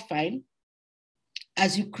media profile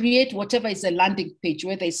as you create whatever is a landing page,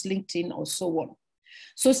 whether it's LinkedIn or so on.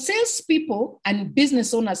 So salespeople and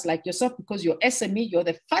business owners like yourself, because you're SME, you're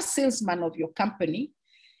the first salesman of your company,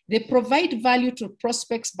 they provide value to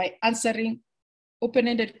prospects by answering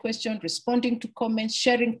open-ended questions, responding to comments,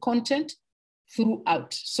 sharing content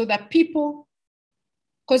throughout so that people,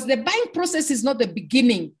 because the buying process is not the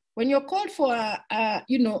beginning. When you're called for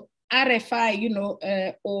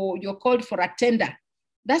RFI, or you're called for a tender,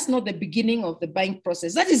 that's not the beginning of the buying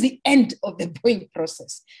process. That is the end of the buying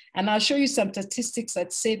process. And I'll show you some statistics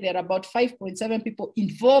that say there are about 5.7 people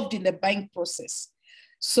involved in the buying process.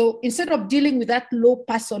 So instead of dealing with that low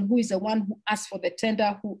person who is the one who asks for the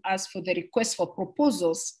tender, who asks for the request for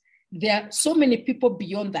proposals, there are so many people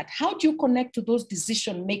beyond that. How do you connect to those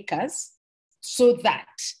decision makers so that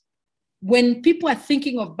when people are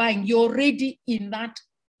thinking of buying, you're already in that,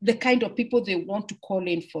 the kind of people they want to call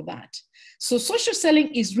in for that? So social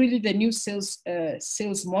selling is really the new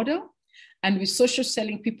sales model. And with social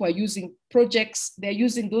selling, people are using projects, they're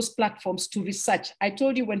using those platforms to research. I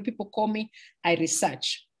told you when people call me, I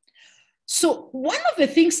research. So one of the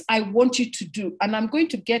things I want you to do, and I'm going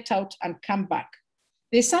to get out and come back,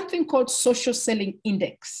 there's something called social selling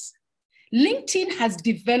index. LinkedIn has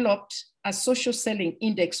developed a social selling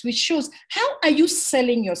index, which shows how are you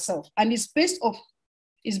selling yourself? And it's based of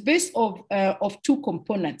two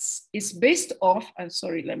components. It's based off, I'm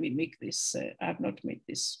sorry, let me make this, I have not made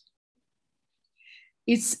this.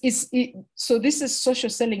 So this is social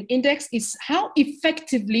selling index. It's how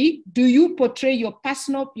effectively do you portray your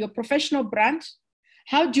professional brand?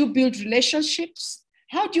 How do you build relationships?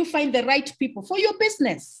 How do you find the right people for your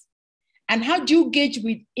business? And how do you gauge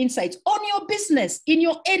with insights on your business, in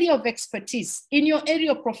your area of expertise, in your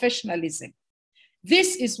area of professionalism?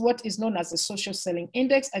 This is what is known as a social selling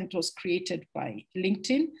index, and it was created by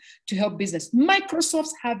LinkedIn to help business.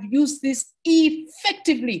 Microsoft have used this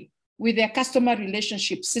effectively with their customer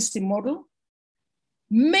relationship system model.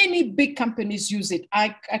 Many big companies use it.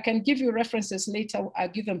 I can give you references later. I'll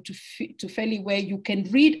give them to Feli, where you can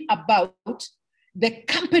read about the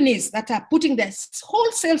companies that are putting their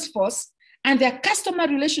whole sales force and their customer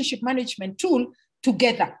relationship management tool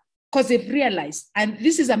together, because they've realized, and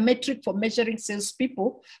this is a metric for measuring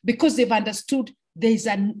salespeople, because they've understood there's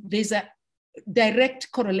a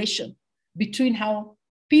direct correlation between how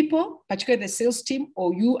people, particularly the sales team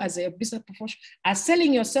or you as a business professional, are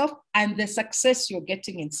selling yourself and the success you're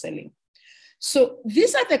getting in selling. So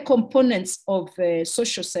these are the components of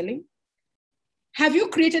social selling. Have you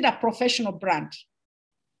created a professional brand?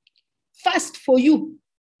 First, for you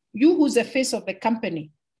who's the face of the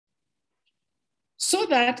company, so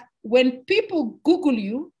that when people Google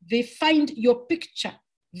you, they find your picture,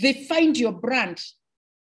 they find your brand.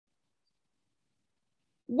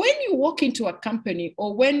 When you walk into a company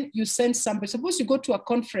or when you send somebody, suppose you go to a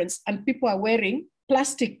conference and people are wearing a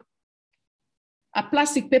plastic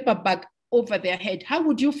paper bag over their head, how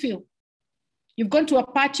would you feel? You've gone to a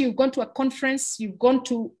party, you've gone to a conference, you've gone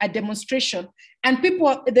to a demonstration, and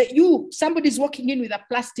somebody's walking in with a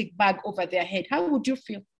plastic bag over their head. How would you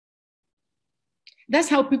feel? That's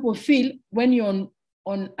how people feel when you're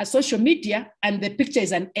on a social media and the picture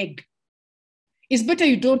is an egg. It's better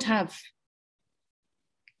you don't have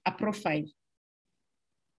a profile.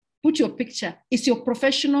 Put your picture. It's your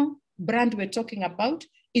professional brand we're talking about.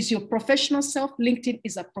 It's your professional self. LinkedIn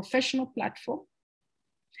is a professional platform.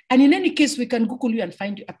 And in any case, we can Google you and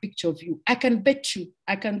find a picture of you. I can bet you,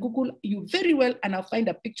 I can Google you very well and I'll find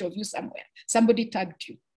a picture of you somewhere. Somebody tagged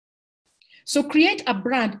you. So create a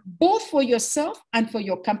brand both for yourself and for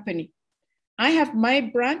your company. I have my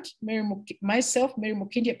brand, Mary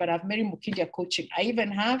Mukindia, but I have Mary Mukindia Coaching. I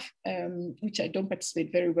even have, which I don't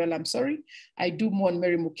participate very well, I'm sorry. I do more on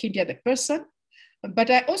Mary Mukindia, the person.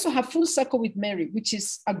 But I also have Full Circle with Mary, which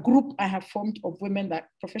is a group I have formed of women,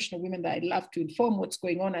 professional women that I love to inform what's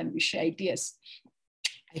going on and we share ideas.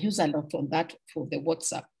 I use a lot on that for the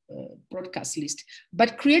WhatsApp broadcast list.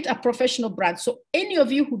 But create a professional brand. So any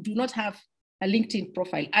of you who do not have a LinkedIn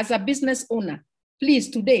profile, as a business owner,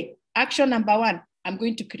 please today, action number 1, I'm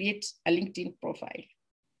going to create a LinkedIn profile.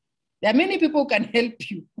 There are many people who can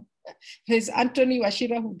help you. There's Anthony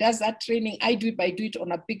Washira who does that training. I do it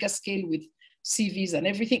on a bigger scale with CVs and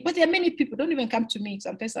everything. But there are many people, don't even come to me.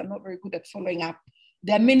 Sometimes I'm not very good at following up.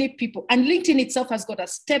 There are many people. And LinkedIn itself has got a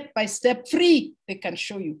step-by-step free they can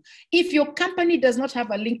show you. If your company does not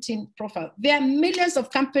have a LinkedIn profile, there are millions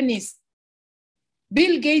of companies.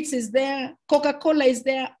 Bill Gates is there, Coca-Cola is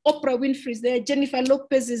there, Oprah Winfrey is there, Jennifer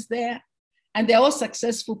Lopez is there, and they're all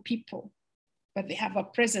successful people, but they have a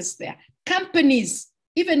presence there. Companies,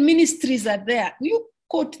 even ministries are there. You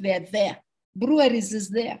quote, they're there. Breweries is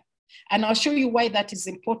there. And I'll show you why that is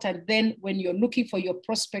important then when you're looking for your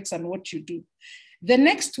prospects and what you do. The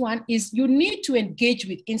next one is you need to engage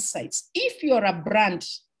with insights. If you're a brand,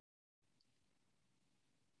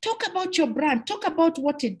 talk about your brand, talk about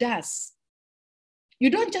what it does. You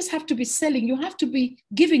don't just have to be selling, you have to be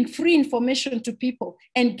giving free information to people,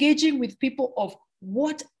 engaging with people of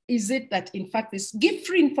what is it that in fact is, give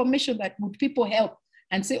free information that would people help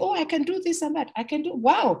and say, oh, I can do this and that. I can do,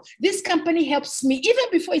 wow, this company helps me. Even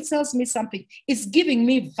before it sells me something, it's giving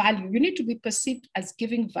me value. You need to be perceived as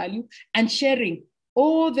giving value and sharing.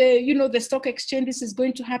 Oh, the stock exchange, this is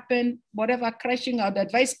going to happen, whatever, crashing. I would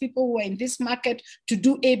advise people who are in this market to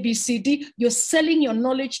do A, B, C, D. You're selling your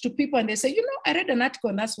knowledge to people and they say, I read an article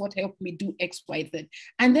and that's what helped me do X, Y, Z.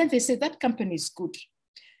 And then they say that company is good.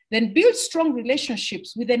 Then build strong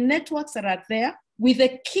relationships with the networks that are there, with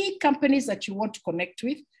the key companies that you want to connect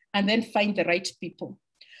with, and then find the right people.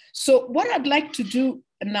 So what I'd like to do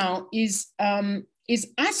now is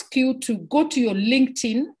ask you to go to your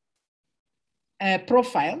LinkedIn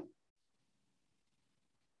profile,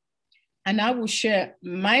 and I will share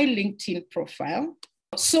my LinkedIn profile.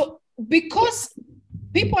 So because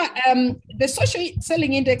people, the social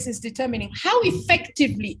selling index is determining how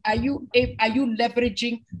effectively are you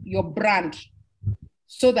leveraging your brand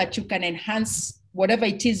so that you can enhance whatever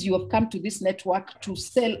it is you have come to this network to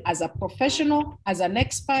sell as a professional, as an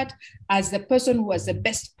expert, as the person who has the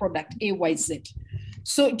best product, A, Y, Z.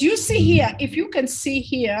 So do you see here, if you can see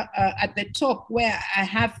here at the top where I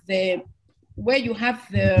have where you have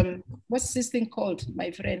the, what's this thing called,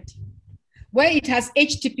 my friend? Where it has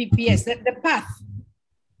HTTPS, the path.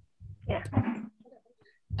 Yeah.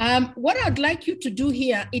 What I'd like you to do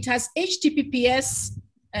here, it has HTTPS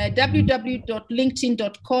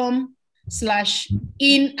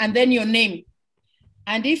www.linkedin.com/in and then your name.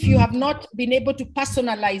 And if you have not been able to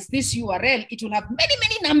personalize this URL, it will have many,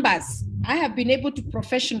 many numbers. I have been able to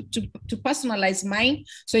personalize mine.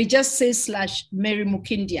 So it just says /Mary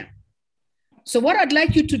Mukindia. So what I'd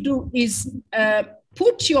like you to do is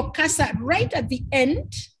put your cursor right at the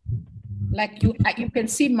end, like you can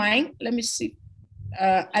see mine. Let me see.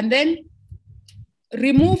 And then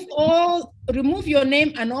remove your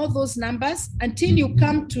name and all those numbers until you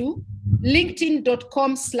come to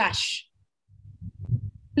linkedin.com/.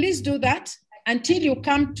 Please do that until you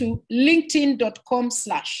come to linkedin.com/.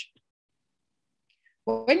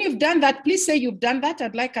 When you've done that, please say you've done that.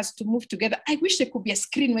 I'd like us to move together. I wish there could be a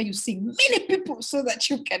screen where you see many people so that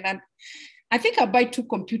you can. I think I'll buy 2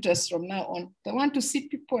 computers from now on. The one to see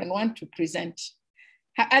people and one to present.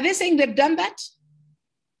 Are they saying they've done that?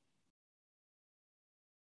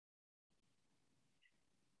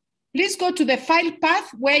 Please go to the file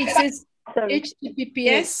path where it says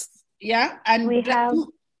HTTPS. Yeah, and we have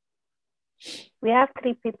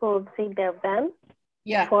 3 people who say they've done.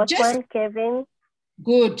 Yeah, Fourth one, Kevin.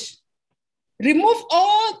 Good. Remove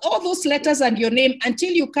all those letters and your name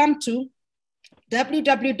until you come to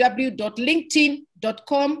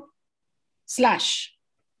www.linkedin.com/.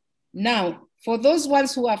 Now, for those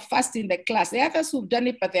ones who are fast in the class, the others who've done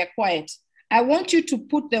it but they're quiet, I want you to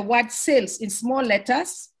put the word sales in small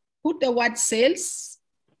letters. Put the word sales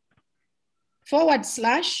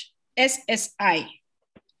 /SSI.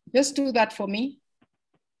 Just do that for me.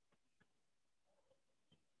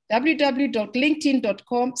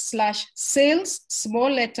 www.linkedin.com/sales, small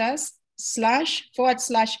letters,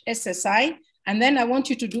 /SSI. And then I want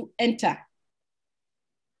you to do enter.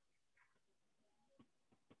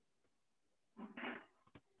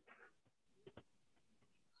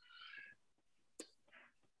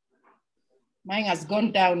 Mine has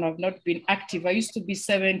gone down. I've not been active. I used to be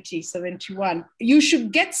 70, 71. You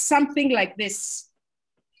should get something like this.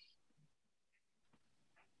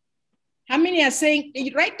 How many are saying,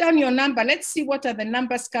 write down your number. Let's see what are the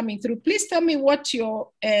numbers coming through. Please tell me what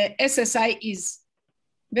your SSI is.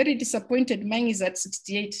 Very disappointed. Mine is at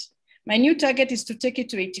 68. My new target is to take it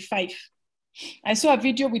to 85. I saw a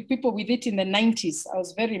video with people with it in the 90s. I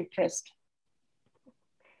was very impressed.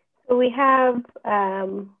 So we have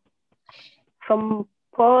from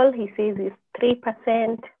Paul, he says it's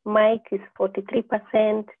 3%, Mike is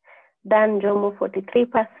 43%, Dan Jomo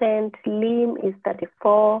 43%, Lim is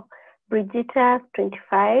 34%, Brigitta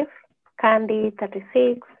 25%, Candy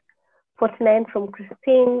 36%, 49% from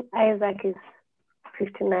Christine, Isaac is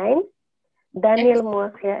 59%, Daniel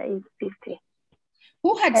Mosia is 50%.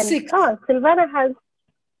 Who had 6? Oh, Silvana has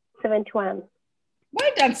 71%.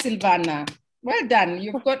 Well done, Silvana. Well done.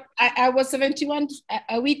 You've got, I was 71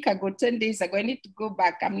 a week ago, 10 days ago. I need to go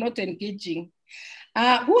back. I'm not engaging.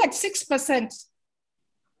 Who had 6%?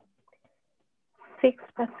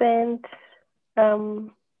 6%,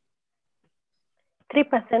 3%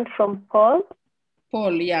 from Paul.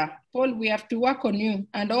 Paul, yeah. Paul, we have to work on you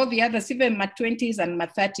and all the others, even my 20s and my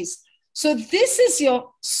 30s. So this is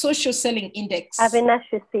your social selling index. Avinash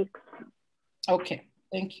is 6. Okay,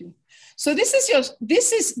 thank you. So this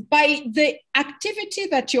is by the activity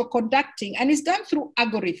that you're conducting, and it's done through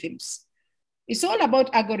algorithms. It's all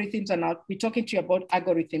about algorithms, and I'll be talking to you about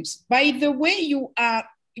algorithms. By the way you are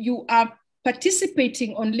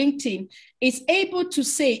participating on LinkedIn, it's able to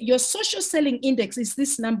say your social selling index is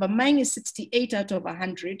this number. Mine is 68 out of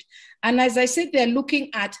 100. And as I said, they're looking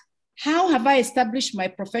at how have I established my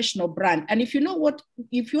professional brand? And if you want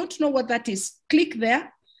to know what that is, click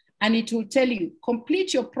there and it will tell you,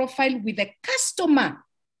 complete your profile with a customer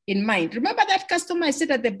in mind. Remember that customer I said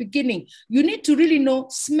at the beginning, you need to really know,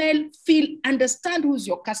 smell, feel, understand who's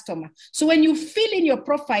your customer. So when you fill in your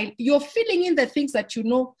profile, you're filling in the things that you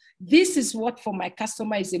know, this is what for my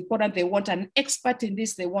customer is important. They want an expert in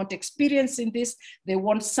this. They want experience in this. They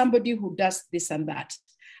want somebody who does this and that.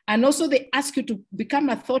 And also they ask you to become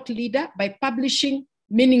a thought leader by publishing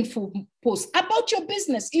meaningful posts about your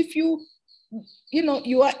business. If you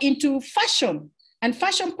are into fashion and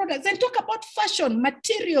fashion products, then talk about fashion,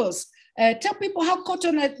 materials. Tell people how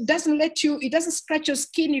cotton doesn't scratch your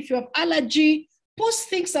skin if you have allergy. Post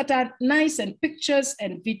things that are nice and pictures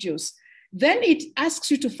and videos. Then it asks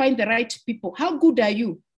you to find the right people. How good are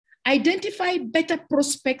you? Identify better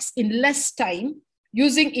prospects in less time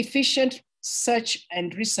using efficient search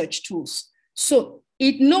and research tools. So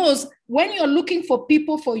it knows when you're looking for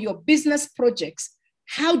people for your business projects,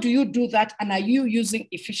 how do you do that? And are you using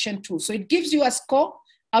efficient tools? So it gives you a score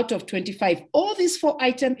out of 25. All these 4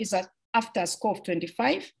 items is after a score of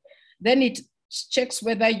 25. Then it checks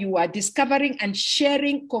whether you are discovering and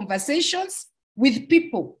sharing conversations with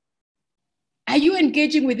people. Are you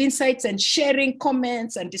engaging with insights and sharing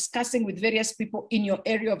comments and discussing with various people in your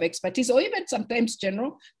area of expertise, or even sometimes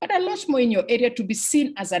general, but a lot more in your area to be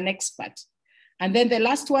seen as an expert? And then the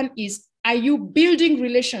last one is, are you building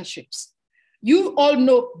relationships? You all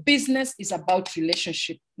know business is about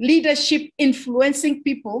relationship, leadership, influencing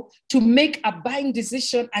people to make a buying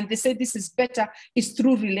decision, and they say this is better, is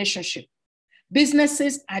through relationship.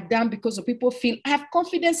 Businesses are done because of people feel, I have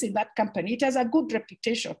confidence in that company, it has a good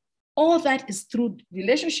reputation. All that is through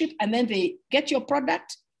relationship, and then they get your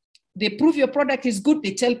product, they prove your product is good,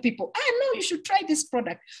 they tell people, no, you should try this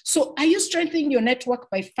product. So are you strengthening your network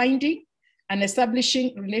by finding and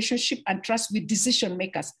establishing relationship and trust with decision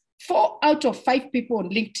makers? 4 out of 5 people on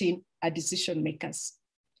LinkedIn are decision makers.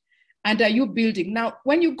 And are you building? Now,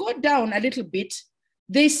 when you go down a little bit,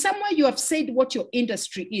 there's somewhere you have said what your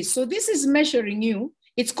industry is. So this is measuring you.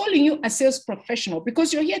 It's calling you a sales professional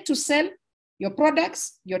because you're here to sell your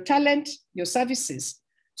products, your talent, your services.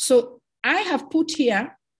 So I have put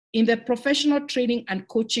here in the professional training and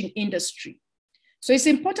coaching industry. So it's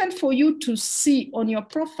important for you to see on your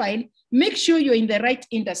profile, make sure you're in the right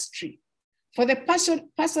industry. For the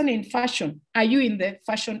person in fashion, are you in the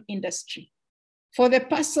fashion industry? For the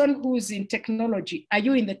person who's in technology, are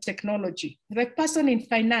you in the technology? The person in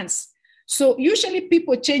finance. So usually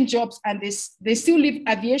people change jobs and they still leave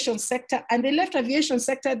aviation sector, and they left aviation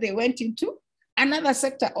sector, they went into another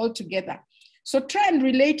sector altogether. So try and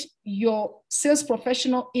relate your sales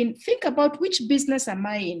professional in, think about which business am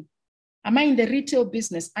I in? Am I in the retail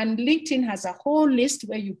business? And LinkedIn has a whole list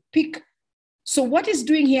where you pick. So what it's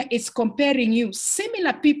doing here is comparing you,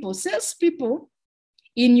 similar people, salespeople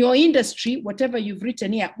in your industry, whatever you've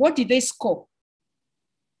written here, what did they score?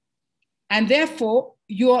 And therefore,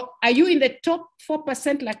 are you in the top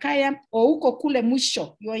 4% like I am, or uko kule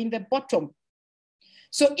mwisho, you're in the bottom?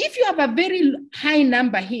 So if you have a very high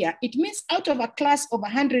number here, it means out of a class of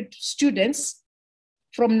 100 students,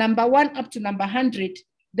 from number 1 up to number 100,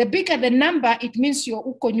 the bigger the number, it means you're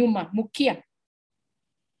uko nyuma, mukia.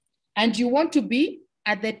 And you want to be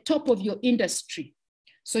at the top of your industry.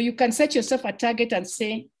 So you can set yourself a target and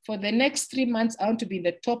say, for the next 3 months, I want to be in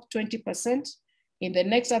the top 20%. In the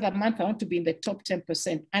next other month, I want to be in the top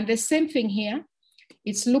 10%. And the same thing here,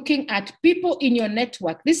 it's looking at people in your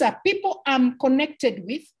network. These are people I'm connected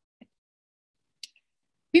with,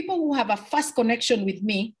 people who have a fast connection with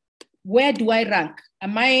me. Where do I rank?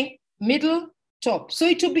 Am I middle, top? So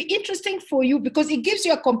it will be interesting for you because it gives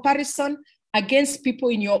you a comparison against people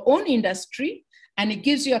in your own industry, and it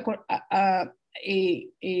gives you a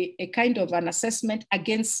kind of an assessment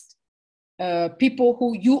against people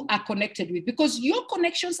who you are connected with, because your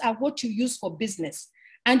connections are what you use for business,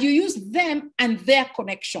 and you use them and their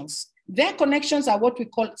connections. Their connections are what we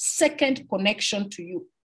call second connection to you.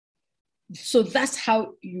 So that's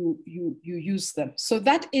how you use them. So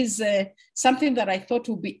that is something that I thought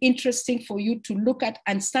would be interesting for you to look at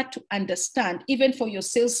and start to understand, even for your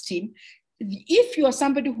sales team. If you are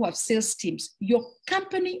somebody who has sales teams, your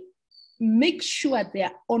company, make sure they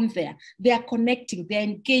are on there. They are connecting, they're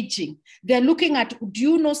engaging. They're looking at, do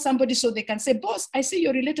you know somebody? So they can say, boss, I see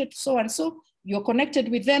you're related to so-and-so. You're connected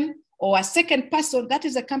with them. Or a second person, that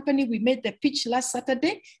is a company we made the pitch last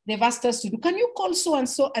Saturday. They've asked us to do, can you call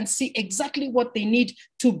so-and-so and see exactly what they need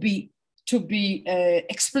to be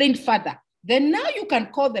explained further? Then now you can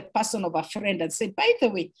call the person of a friend and say, by the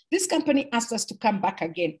way, this company asked us to come back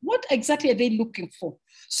again. What exactly are they looking for?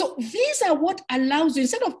 So these are what allows you,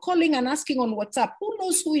 instead of calling and asking on WhatsApp, who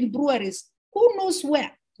knows who in breweries, who knows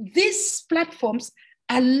where? These platforms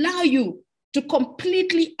allow you to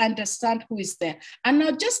completely understand who is there. And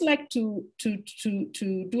I'd just like to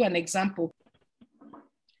do an example.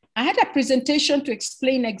 I had a presentation to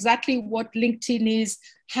explain exactly what LinkedIn is,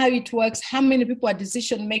 how it works, how many people are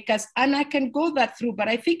decision makers, and I can go that through, but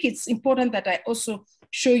I think it's important that I also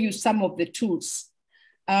show you some of the tools.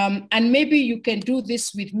 And maybe you can do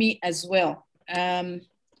this with me as well.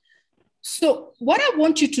 So what I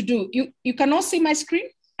want you to do, you can all see my screen?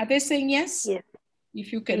 Are they saying yes? Yes.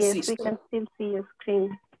 If you can yes, see. Yes, we can still see your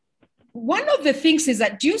screen. One of the things is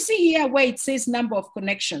that, do you see here where it says number of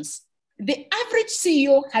connections? The average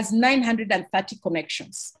CEO has 930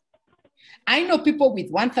 connections. I know people with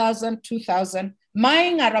 1,000, 2,000.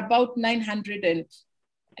 Mine are about 900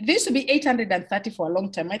 There used to be 830 for a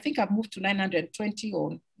long time. I think I've moved to 920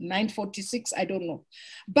 or 946, I don't know.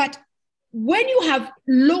 But when you have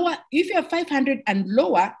lower, if you have 500 and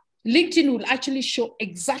lower, LinkedIn will actually show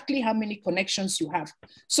exactly how many connections you have.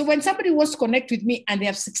 So when somebody wants to connect with me and they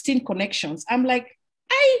have 16 connections, I'm like,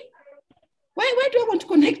 why do I want to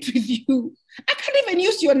connect with you? I can't even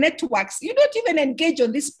use your networks. You don't even engage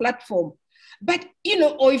on this platform. But, you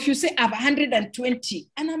know, or if you say I have 120,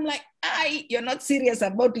 and I'm like, you're not serious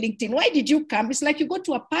about LinkedIn. Why did you come? It's like you go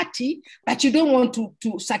to a party, but you don't want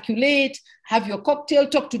to circulate, have your cocktail,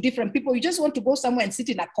 talk to different people. You just want to go somewhere and sit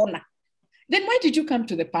in a corner. Then why did you come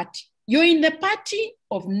to the party? You're in the party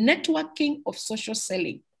of networking, of social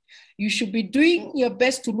selling. You should be doing your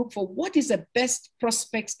best to look for what is the best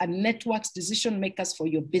prospects and networks, decision makers for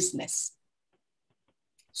your business.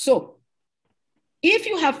 So if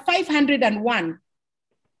you have 501,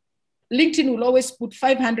 LinkedIn will always put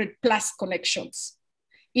 500 plus connections.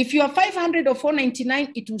 If you have 500 or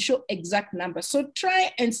 499, it will show exact numbers. So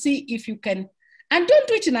try and see if you can, and don't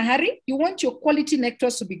do it in a hurry. You want your quality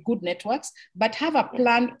networks to be good networks, but have a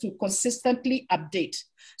plan to consistently update.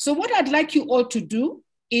 So what I'd like you all to do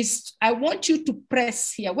is I want you to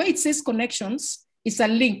press here where it says connections. It's a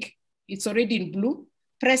link. It's already in blue.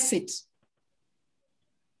 Press it.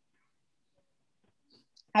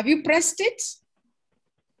 Have you pressed it?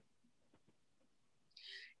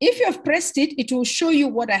 If you have pressed it, it will show you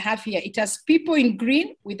what I have here. It has people in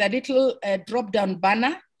green with a little drop-down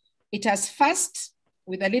banner. It has fast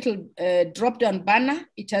with a little drop-down banner.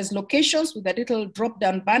 It has locations with a little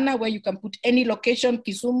drop-down banner where you can put any location,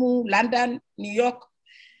 Kisumu, London, New York.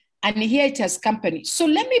 And here it has company. So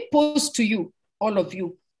let me pose to you, all of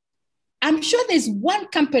you. I'm sure there's one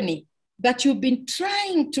company that you've been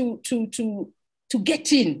trying to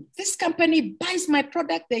get in. This company buys my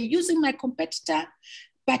product. They're using my competitor,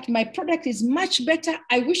 but my product is much better.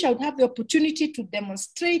 I wish I would have the opportunity to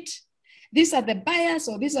demonstrate. These are the buyers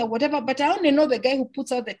or these are whatever, but I only know the guy who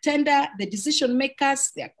puts out the tender, the decision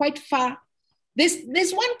makers, they're quite far.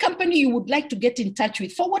 There's one company you would like to get in touch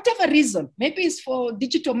with for whatever reason. Maybe it's for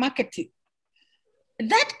digital marketing.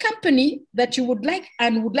 That company that you would like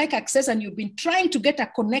and would like access, and you've been trying to get a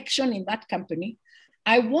connection in that company,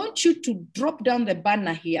 I want you to drop down the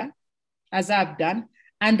banner here, as I've done,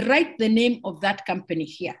 and write the name of that company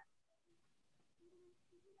here.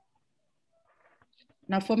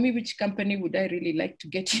 Now, for me, which company would I really like to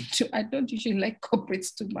get into? I don't usually like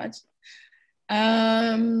corporates too much.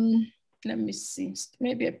 Let me see.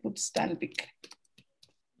 Maybe I put Stanbic.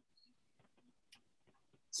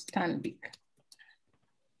 Stanbic.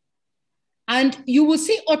 And you will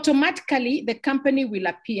see automatically the company will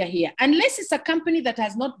appear here. Unless it's a company that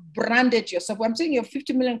has not branded yourself. I'm saying you have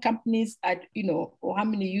 50 million companies at, you know, or how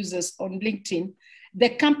many users on LinkedIn, the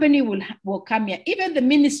company will come here. Even the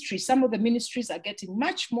ministry, some of the ministries are getting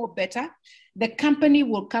much more better. The company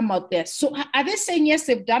will come out there. So are they saying, yes,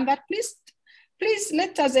 they've done that? Please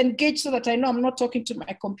let us engage so that I know I'm not talking to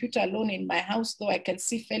my computer alone in my house, though I can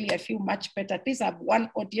see fairly, I feel much better. Please have one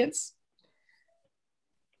audience.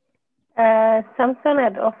 Samson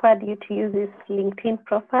had offered you to use his LinkedIn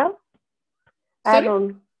profile.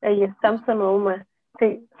 Aaron, yes, Samson Oma.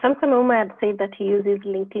 So Samson Oma had said that he uses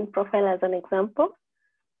LinkedIn profile as an example.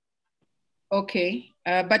 Okay,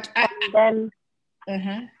 then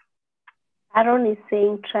Aaron is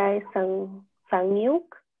saying try Sanyuk.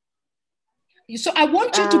 So I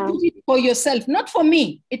want you to put it for yourself, not for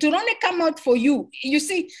me. It will only come out for you. You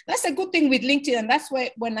see, that's a good thing with LinkedIn, and that's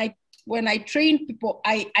why when I train people,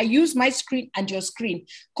 I use my screen and your screen,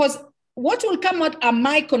 because what will come out are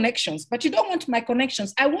my connections, but you don't want my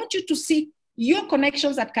connections. I want you to see your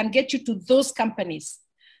connections that can get you to those companies.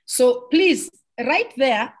 So please, right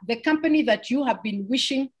there, the company that you have been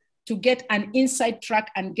wishing to get an inside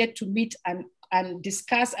track and get to meet and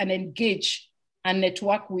discuss and engage and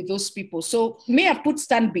network with those people. So may I put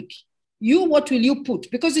Stanbic? You, what will you put?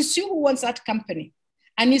 Because it's you who wants that company.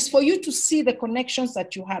 And it's for you to see the connections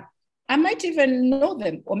that you have. I might even know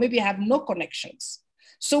them, or maybe I have no connections.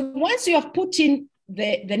 So once you have put in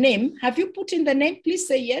the name, have you put in the name? Please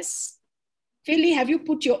say yes. Philly, have you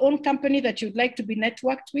put your own company that you'd like to be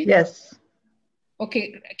networked with? Yes.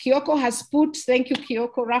 Okay, Kyoko has put, thank you,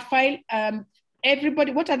 Kyoko. Raphael,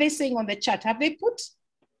 everybody, what are they saying on the chat? Have they put?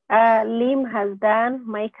 Lim has done,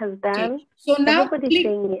 Mike has done. Okay. So now everybody's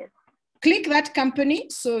saying yes. Click that company,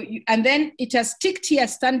 and then it has ticked here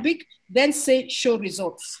Stanbic, then say show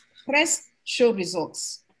results. Press show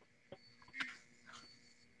results.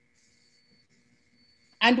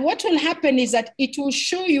 And what will happen is that it will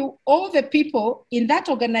show you all the people in that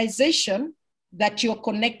organization that you're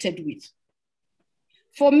connected with.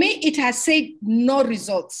 For me, it has said no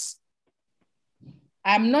results.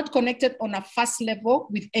 I'm not connected on a first level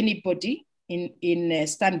with anybody in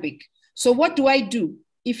Stanbic. So what do I do?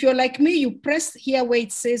 If you're like me, you press here where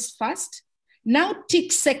it says first. Now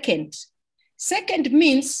tick second. Second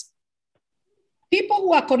means people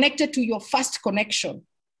who are connected to your first connection.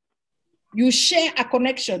 You share a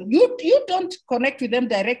connection. You don't connect with them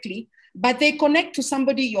directly, but they connect to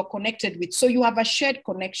somebody you're connected with. So you have a shared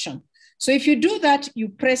connection. So if you do that, you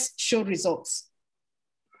press show results.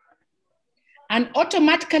 And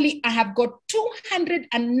automatically I have got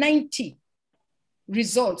 290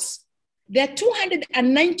 results. There are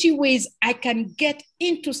 290 ways I can get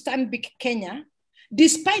into Stanbic Kenya,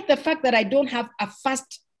 despite the fact that I don't have a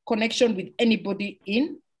fast connection with anybody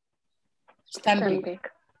in Stanbic.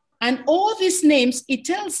 And all these names, it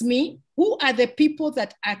tells me who are the people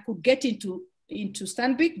that I could get into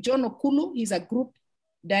Stanbic. John Okulu, he's a group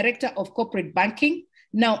director of corporate banking.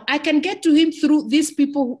 Now I can get to him through these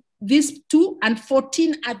people, these 2 and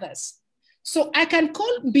 14 others. So I can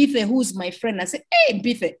call Mbithe, who's my friend, and say, hey,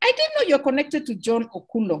 Mbithe, I didn't know you're connected to John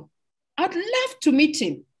Okulo. I'd love to meet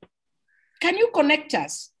him. Can you connect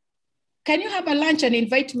us? Can you have a lunch and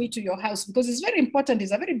invite me to your house? Because it's very important.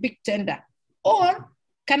 It's a very big tender. Or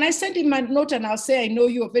can I send him a note and I'll say, I know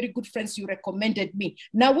you are very good friends. You recommended me.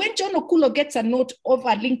 Now, when John Okulo gets a note over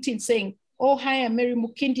LinkedIn saying, oh, hi, I'm Mary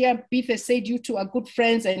Mukindia. Mbithe said you two are good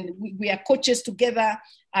friends and we are coaches together.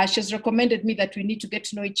 She's recommended me that we need to get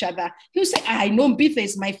to know each other. He'll say, I know Mbithe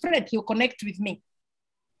is my friend. He'll connect with me.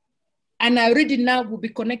 And I already now will be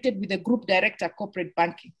connected with the group director, corporate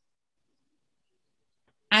banking.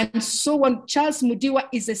 And so on, Charles Mudiwa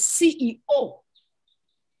is a CEO.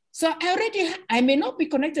 So I may not be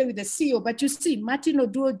connected with the CEO, but you see, Martin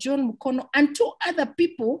Oduo, John Mukono, and 2 other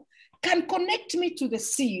people can connect me to the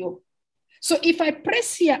CEO. So if I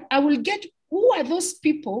press here, I will get who are those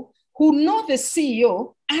people who know the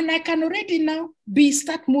CEO, and I can already now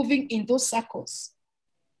start moving in those circles.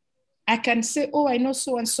 I can say, oh, I know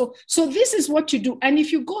so and so. So this is what you do. And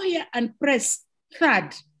if you go here and press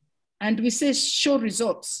third, and we say show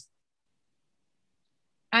results,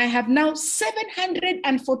 I have now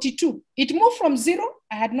 742. It moved from 0,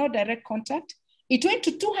 I had no direct contact. It went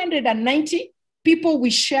to 290 people we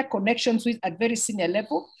share connections with at very senior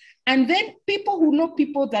level. And then people who know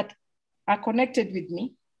people that are connected with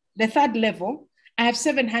me, the third level, I have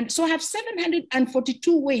 700. So I have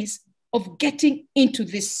 742 ways of getting into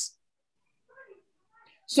this.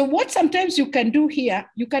 So what sometimes you can do here,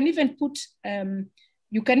 you can even put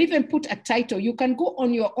a title. You can go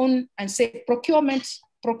on your own and say procurement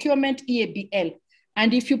EABL.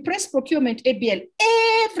 And if you press procurement ABL,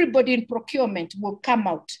 everybody in procurement will come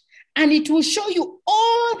out. And it will show you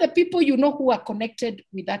all the people you know who are connected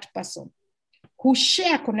with that person, who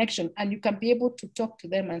share connection. And you can be able to talk to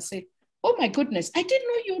them and say, oh my goodness, I didn't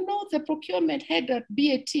know you know the procurement head at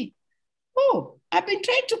BAT. Oh, I've been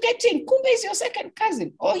trying to get in. Kumbe is your second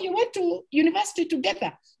cousin. Or you went to university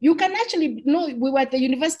together. You can actually know we were at the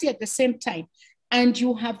university at the same time. And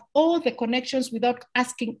you have all the connections without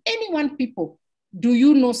asking anyone people, do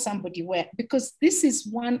you know somebody where? Because this is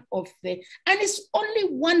one of the, and it's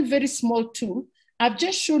only one very small tool. I've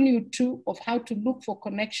just shown you 2 of how to look for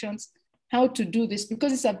connections, how to do this,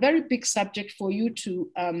 because it's a very big subject for you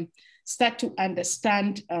to start to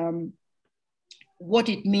understand what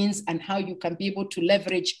it means and how you can be able to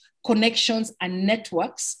leverage connections and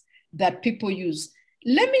networks that people use.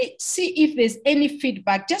 Let me see if there's any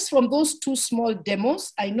feedback just from those 2 small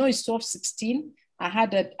demos. I know it's 12:16. I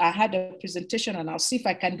had a presentation, and I'll see if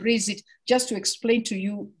I can raise it just to explain to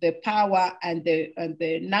you the power and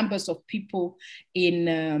the numbers of people in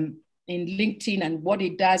LinkedIn and what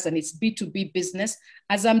it does, and it's B2B business.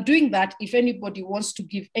 As I'm doing that, if anybody wants to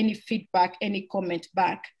give any feedback, any comment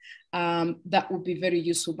back, that would be very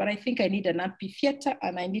useful. But I think I need an amphitheater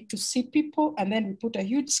and I need to see people, and then we put a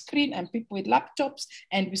huge screen and people with laptops,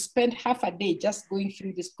 and we spend half a day just going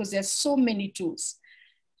through this because there's so many tools.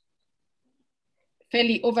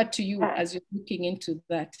 Feli, over to you as you're looking into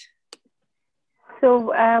that.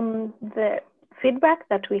 So the feedback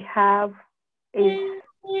that we have is,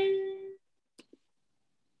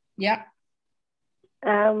 yeah.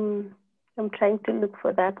 I'm trying to look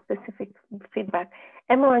for that specific feedback.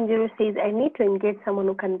 Emma Wanjiru says, I need to engage someone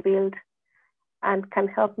who can build and can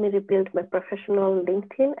help me rebuild my professional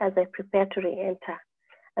LinkedIn as I prepare to re-enter.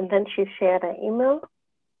 And then she shared an email.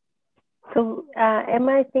 So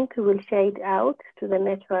Emma, I think we will share it out to the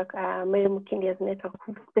network, Mary Mukindia's network,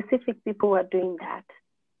 specific people who are doing that.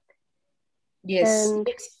 Yes.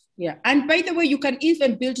 Yeah. And by the way, you can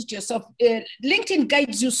even build it yourself. LinkedIn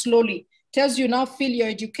guides you slowly, tells you now fill your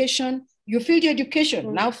education, You filled your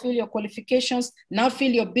education, now fill your qualifications, now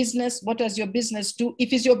fill your business. What does your business do?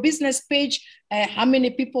 If it's your business page, how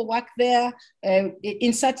many people work there?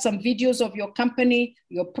 Insert some videos of your company,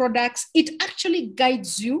 your products. It actually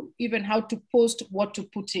guides you even how to post, what to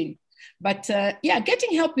put in. But yeah,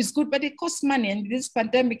 getting help is good, but it costs money. And in these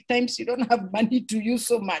pandemic times, you don't have money to use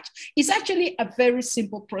so much. It's actually a very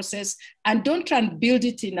simple process. And don't try and build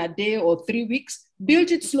it in a day or 3 weeks.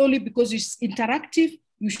 Build it slowly because it's interactive.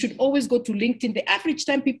 You should always go to LinkedIn. The average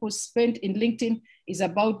time people spend in LinkedIn is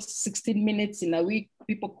about 16 minutes in a week.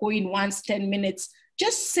 People go in once, 10 minutes.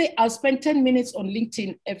 Just say, I'll spend 10 minutes on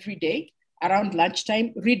LinkedIn every day around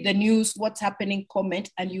lunchtime, read the news, what's happening,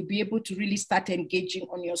 comment, and you'll be able to really start engaging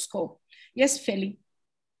on your score. Yes, Feli.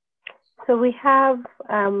 So we have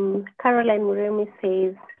Caroline Muremi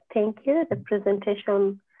says, thank you. The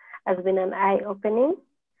presentation has been an eye-opening.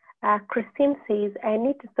 Christine says, I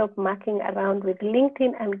need to stop mucking around with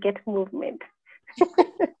LinkedIn and get movement.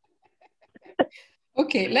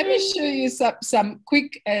 Okay, let me show you some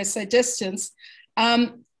quick suggestions.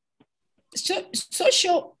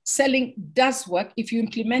 Social selling does work if you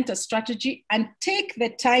implement a strategy and take the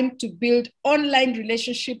time to build online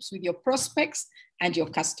relationships with your prospects and your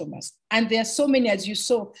customers. And there are so many, as you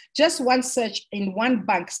saw, just one search in one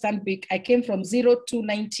bank, Stanbic, I came from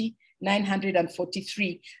 0290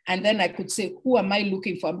 943. And then I could say, who am I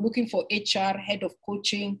looking for? I'm looking for HR, head of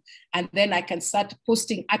coaching. And then I can start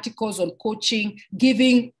posting articles on coaching,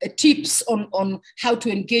 giving tips on how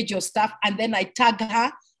to engage your staff. And then I tag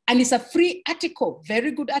her. And it's a free article,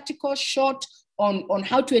 very good article, short on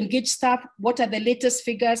how to engage staff, what are the latest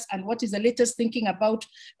figures, and what is the latest thinking about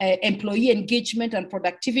employee engagement and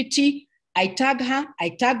productivity. I tag her, I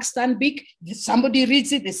tag Stanbic, somebody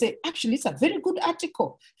reads it, they say, actually, it's a very good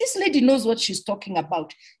article. This lady knows what she's talking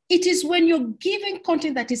about. It is when you're giving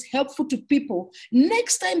content that is helpful to people,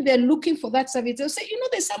 next time they're looking for that service, they'll say, you know,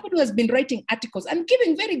 there's somebody who has been writing articles and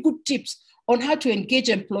giving very good tips on how to engage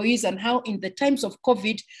employees and how in the times of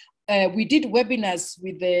COVID, we did webinars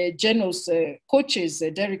with the Geno's coaches.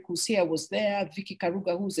 Derek, who's here, was there. Vicky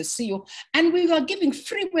Karuga, who's the CEO. And we were giving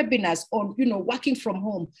free webinars on, you know, working from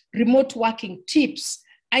home, remote working, tips,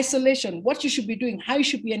 isolation, what you should be doing, how you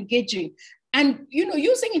should be engaging. And, you know,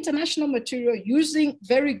 using international material, using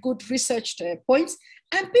very good researched points.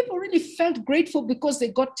 And people really felt grateful because they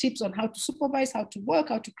got tips on how to supervise, how to work,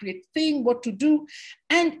 how to create things, what to do.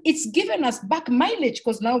 And it's given us back mileage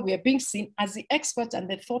because now we are being seen as the experts and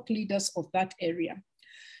the thought leaders of that area.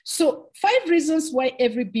 So 5 reasons why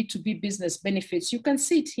every B2B business benefits. You can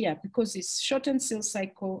see it here because it's shortened sales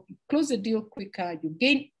cycle, you close the deal quicker, you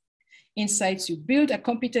gain insights, you build a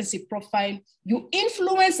competency profile, you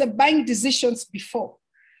influence the buying decisions before.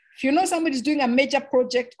 If you know somebody's doing a major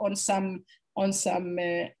project on some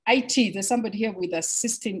IT, there's somebody here with a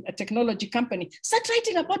system, a technology company, start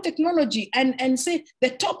writing about technology and say the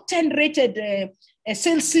top 10 rated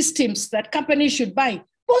sales systems that companies should buy.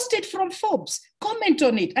 Post it from Forbes, comment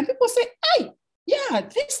on it. And people say, hey, yeah,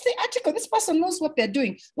 this is the article, this person knows what they're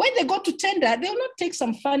doing. When they go to tender, they will not take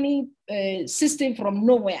some funny system from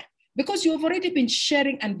nowhere because you've already been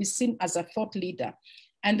sharing and be seen as a thought leader.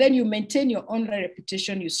 And then you maintain your online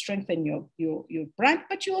reputation, you strengthen your brand,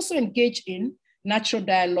 but you also engage in natural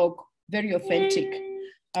dialogue, very authentic.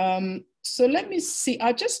 So let me see,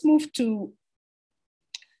 I'll just move to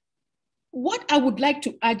what I would like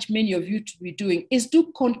to urge many of you to be doing is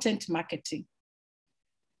do content marketing.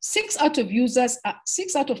 6 out of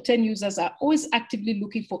 10 users are always actively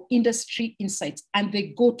looking for industry insights and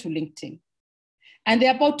they go to LinkedIn. And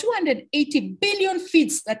there are about 280 billion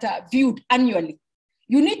feeds that are viewed annually.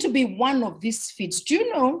 You need to be one of these feeds. Do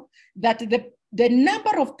you know that the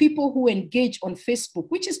number of people who engage on Facebook,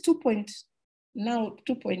 which is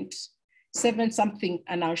 2.7 something,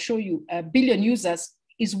 and I'll show you, billion users,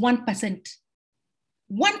 is 1%.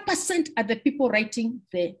 1% are the people writing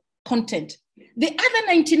the content. The other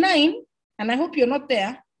 99, and I hope you're not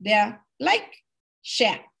there, they're like,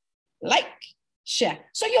 share, like, share.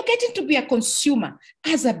 So you're getting to be a consumer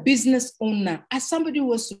as a business owner, as somebody who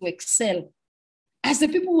wants to excel, as the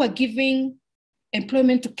people who are giving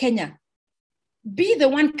employment to Kenya. Be the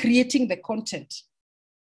one creating the content.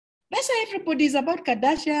 That's why everybody is about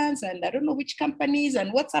Kardashians and I don't know which companies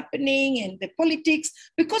and what's happening and the politics,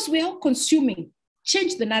 because we're all consuming.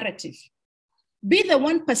 Change the narrative. Be the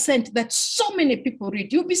 1% that so many people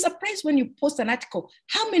read. You'll be surprised when you post an article,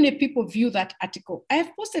 how many people view that article. I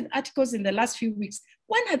have posted articles in the last few weeks.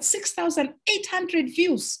 One had 6,800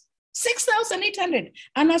 views. 6,800.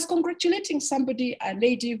 And I was congratulating somebody, a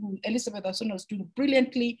lady who, Elizabeth Asono, was doing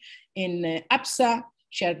brilliantly in APSA.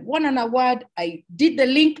 She had won an award. I did the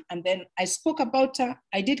link and then I spoke about her.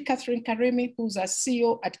 I did Catherine Karemi, who's a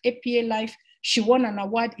CEO at APA Life. She won an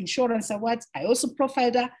award, insurance awards. I also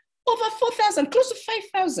profiled her. Over 4,000, close to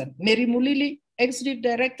 5,000. Mary Mulili, Executive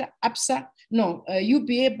Director,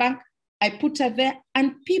 UBA Bank. I put her there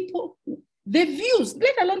and people, the views,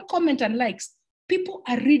 let alone comment and likes, people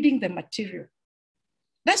are reading the material.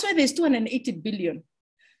 That's why there's 280 billion.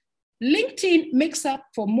 LinkedIn makes up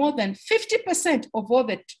for more than 50% of all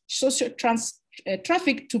the social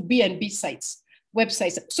traffic to B&B sites,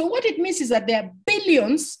 websites. So what it means is that there are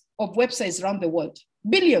billions of websites around the world.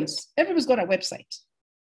 Billions. Everybody's got a website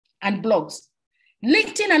and blogs.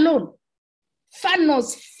 LinkedIn alone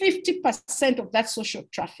funnels 50% of that social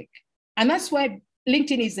traffic. And that's why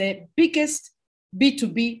LinkedIn is the biggest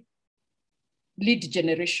B2B lead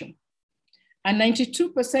generation. And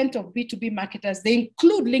 92% of B2B marketers, they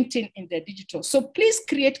include LinkedIn in their digital. So please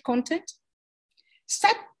create content.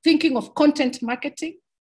 Start thinking of content marketing.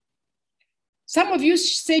 Some of you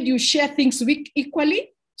said you share things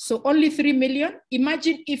equally, so only 3 million.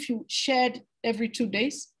 Imagine if you shared every 2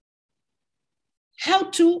 days.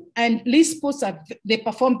 How to, and Liz posts they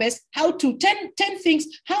perform best. How to, 10 things,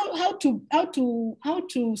 how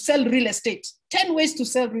to sell real estate. 10 ways to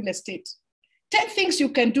sell real estate. 10 things you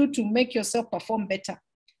can do to make yourself perform better.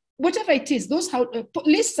 Whatever it is, those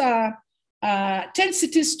list 10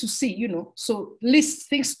 cities to see, so list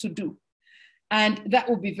things to do. And that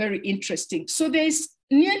will be very interesting. So there's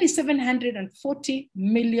nearly 740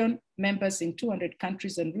 million members in 200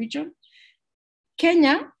 countries and regions.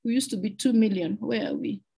 Kenya, we used to be 2 million. Where are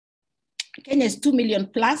we? Kenya is 2 million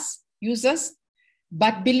plus users.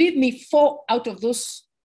 But believe me, 4 out of those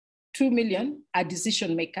 2 million are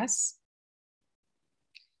decision makers.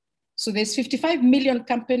 So there's 55 million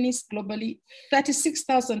companies globally,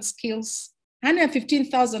 36,000 skills,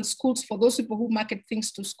 115,000 schools for those people who market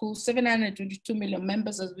things to schools, 722 million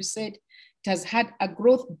members, as we said. It has had a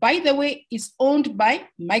growth. By the way, it's owned by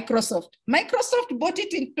Microsoft. Microsoft bought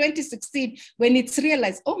it in 2016 when it's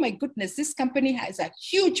realized, oh my goodness, this company has a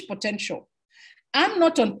huge potential. I'm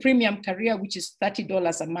not on premium career, which is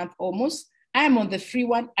 $30 a month almost. I am on the free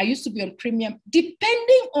one. I used to be on premium,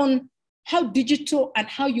 depending on how digital and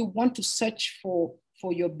how you want to search for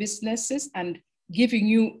your businesses and giving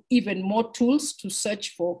you even more tools to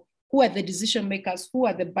search for who are the decision makers, who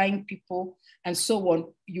are the buying people, and so on.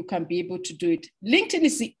 You can be able to do it. LinkedIn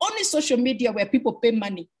is the only social media where people pay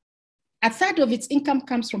money. A third of its income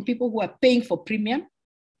comes from people who are paying for premium.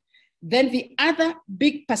 Then the other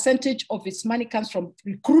big percentage of its money comes from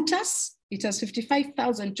recruiters. It has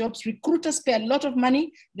 55,000 jobs. Recruiters pay a lot of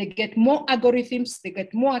money. They get more algorithms. They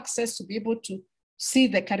get more access to be able to see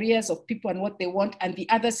the careers of people and what they want. And the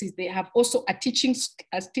others is they have also they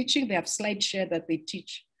have SlideShare that they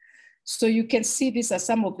teach. So you can see these are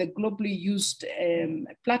some of the globally used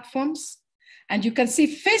platforms. And you can see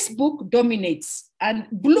Facebook dominates. And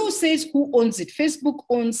blue says who owns it. Facebook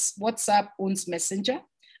owns WhatsApp, owns Messenger,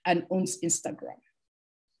 and owns Instagram.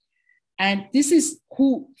 And this is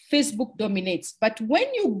who Facebook dominates. But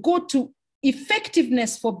when you go to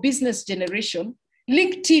effectiveness for business generation,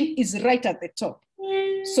 LinkedIn is right at the top.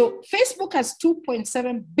 So Facebook has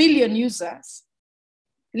 2.7 billion users.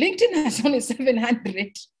 LinkedIn has only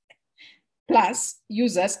 700 plus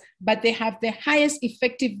users, but they have the highest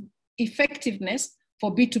effectiveness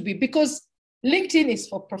for B2B because LinkedIn is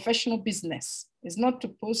for professional business. It's not to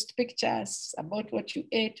post pictures about what you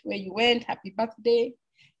ate, where you went, happy birthday.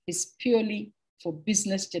 It's purely for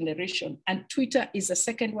business generation. And Twitter is the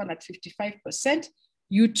second one at 55%,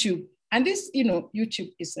 YouTube. And this,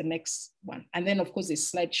 YouTube is the next one. And then of course,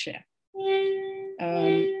 it's SlideShare.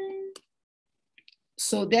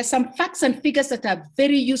 So there's some facts and figures that are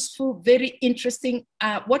very useful, very interesting.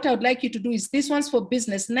 What I would like you to do is this one's for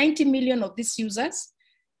business. 90 million of these users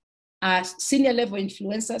are senior level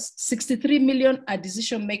influencers. 63 million are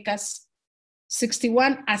decision makers.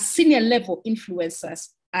 61 are senior level influencers.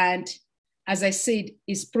 And as I said,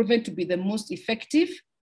 it's proven to be the most effective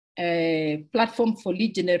platform for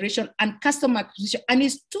lead generation and customer acquisition. And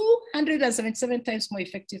it's 277 times more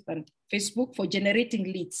effective than Facebook for generating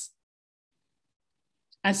leads.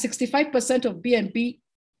 And 65% of B&B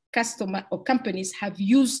customer or companies have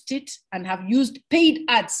used it and have used paid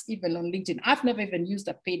ads even on LinkedIn. I've never even used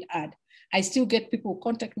a paid ad. I still get people who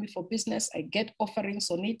contact me for business. I get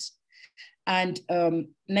offerings on it. And 92%,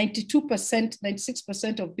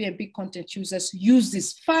 96% of B&B content users use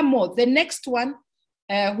this far more. The next one,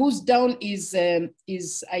 who's down is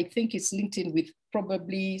I think it's LinkedIn with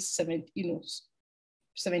probably 70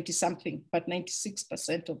 something, but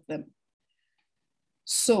 96% of them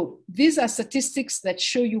So these are statistics that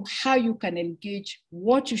show you how you can engage,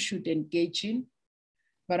 what you should engage in.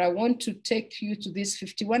 But I want to take you to this: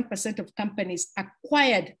 51% of companies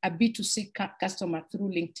acquired a B2C customer through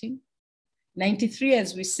LinkedIn. 93,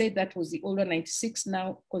 as we said, that was the older 96.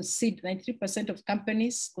 Now, 93% of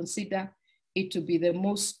companies consider it to be the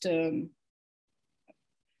most,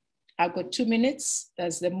 I've got 2 minutes,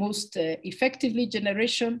 that's the most effectively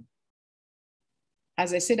generation.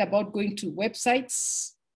 As I said about going to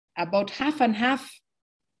websites, about half and half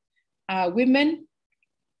are women.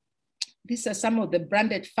 These are some of the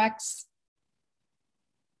branded facts.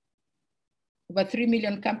 Over 3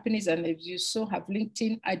 million companies, and as you saw, have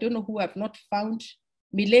LinkedIn. I don't know who have not found.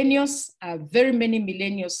 Millennials, are very many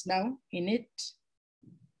millennials now in it.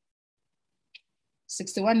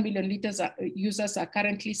 61 million users are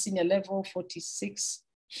currently senior level, 46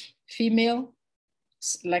 female.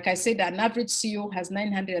 Like I said, an average CEO has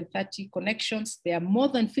 930 connections. There are more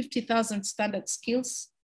than 50,000 standard skills.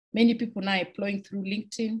 Many people now employing through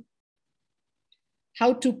LinkedIn.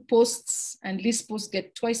 How-to posts and list posts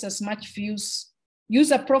get twice as much views.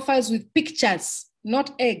 User profiles with pictures,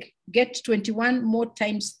 not egg, get 21 more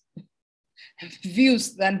times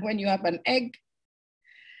views than when you have an egg.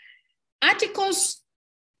 Articles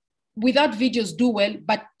without videos do well,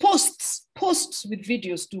 but posts with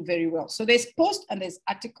videos do very well. So there's posts and there's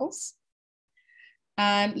articles.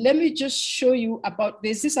 And let me just show you about,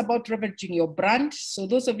 there's this about leveraging your brand. So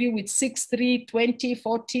those of you with 6, 3, 20,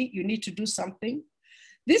 40, you need to do something.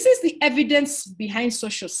 This is the evidence behind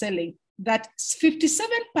social selling, that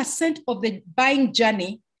 57% of the buying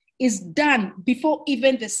journey is done before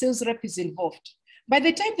even the sales rep is involved. By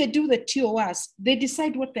the time they do the TORs, they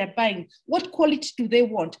decide what they're buying, what quality do they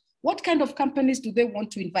want, what kind of companies do they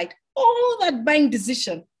want to invite. All that buying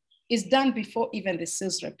decision is done before even the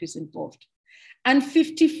sales rep is involved. And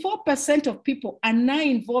 54% of people are now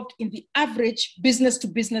involved in the average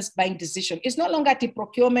business-to-business buying decision. It's no longer the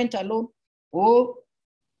procurement alone, or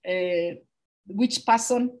which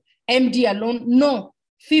person, MD alone. No,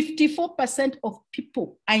 54% of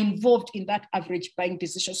people are involved in that average buying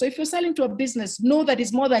decision. So if you're selling to a business, know that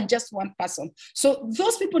it's more than just one person. So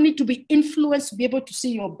those people need to be influenced to be able to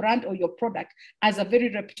see your brand or your product as a very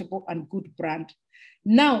reputable and good brand.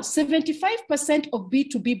 Now, 75% of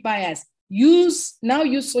B2B buyers use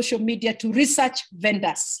social media to research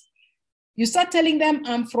vendors. You start telling them,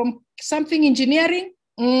 I'm from something engineering,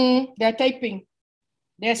 they're typing.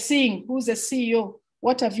 They're seeing who's the CEO,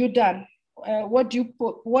 what have you done, what do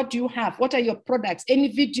you have, what are your products,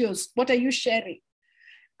 any videos, what are you sharing?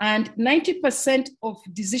 And 90% of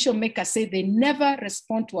decision makers say they never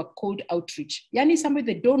respond to a cold outreach. Yani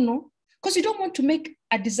somebody they don't know, because you don't want to make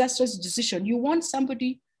a disastrous decision. You want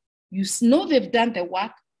somebody, you know they've done the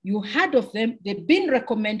work, you heard of them, they've been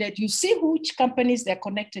recommended, you see which companies they're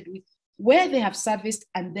connected with, where they have serviced,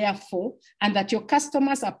 and therefore, and that your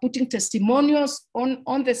customers are putting testimonials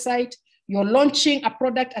on the site. You're launching a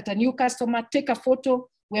product at a new customer, take a photo.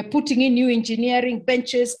 We're putting in new engineering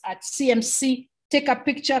benches at CMC. Take a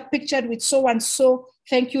picture, pictured with so-and-so.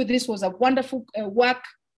 Thank you, this was a wonderful work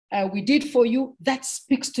we did for you. That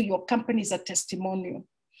speaks to your company as a testimonial.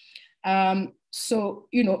 So,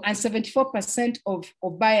 you know, and 74% of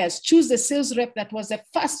buyers choose the sales rep that was the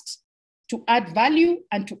first to add value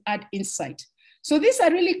and to add insight. So these are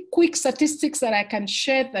really quick statistics that I can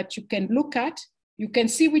share that you can look at. You can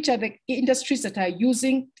see which are the industries that are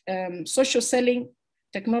using social selling,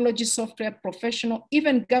 technology, software, professional,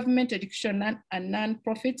 even government, education, and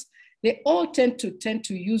non-profits. They all tend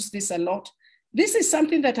to use this a lot. This is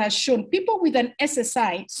something that has shown people with an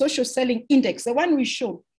SSI, social selling index, the one we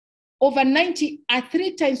showed, over 90 are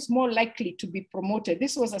 3 times more likely to be promoted.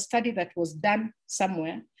 This was a study that was done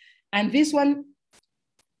somewhere. And this one,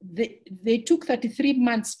 they took 33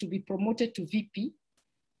 months to be promoted to VP,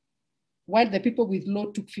 while the people with low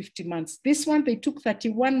took 50 months. This one, they took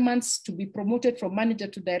 31 months to be promoted from manager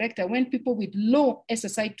to director, when people with low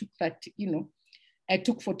SSI took 30, you know, I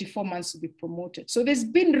took 44 months to be promoted. So there's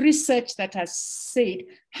been research that has said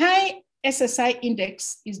high SSI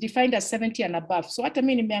index is defined as 70 and above. So hata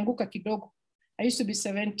mimi nimeanguka kidogo. I used to be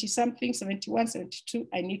 70 something, 71, 72.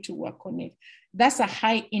 I need to work on it. That's a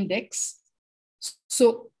high index.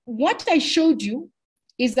 So what I showed you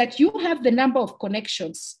is that you have the number of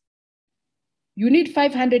connections. You need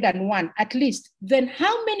 501 at least. Then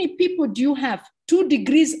how many people do you have 2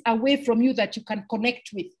 degrees away from you that you can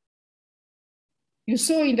connect with? You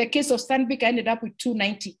saw in the case of Stanbic, I ended up with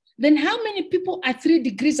 290. Then how many people are 3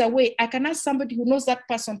 degrees away? I can ask somebody who knows that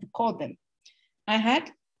person to call them. I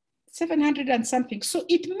had 700 and something. So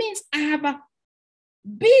it means I have a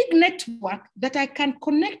big network that I can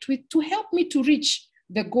connect with to help me to reach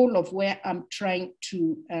the goal of where I'm trying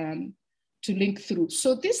to link through.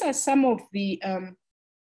 So these are some of the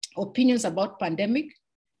opinions about pandemic.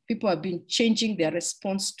 People have been changing their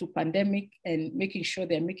response to pandemic and making sure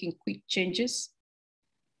they're making quick changes.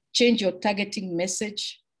 Change your targeting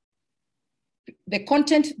message. The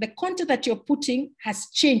content that you're putting has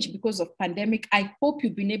changed because of pandemic. I hope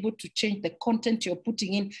you've been able to change the content you're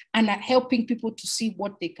putting in and are helping people to see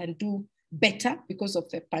what they can do better because of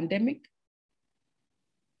the pandemic.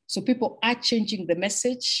 So people are changing the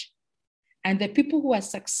message. And the people who are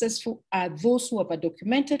successful are those who have a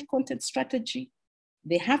documented content strategy.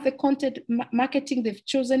 They have the content marketing, they've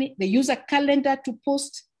chosen it. They use a calendar to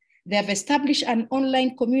post. They have established an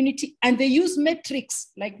online community, and they use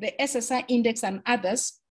metrics like the SSI index and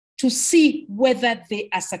others to see whether they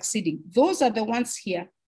are succeeding. Those are the ones here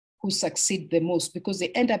who succeed the most because they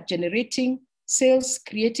end up generating sales,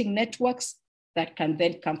 creating networks that can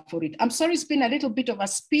then come for it. I'm sorry, it's been a little bit of a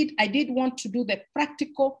speed. I did want to do the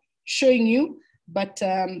practical showing you, but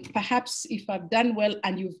perhaps if I've done well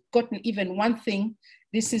and you've gotten even one thing,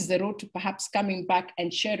 this is the road to perhaps coming back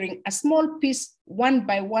and sharing a small piece one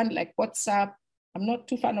by one, like WhatsApp. I'm not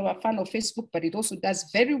too fan of Facebook, but it also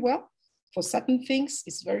does very well for certain things.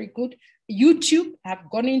 It's very good. YouTube, I've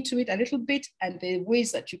gone into it a little bit, and the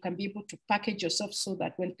ways that you can be able to package yourself so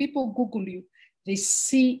that when people Google you, they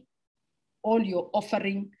see all your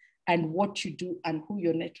offering and what you do and who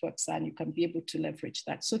your networks are, and you can be able to leverage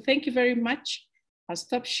that. So thank you very much. I'll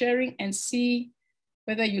stop sharing and see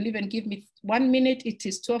whether you'll even give me 1 minute. It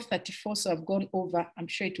is 12:34, so I've gone over. I'm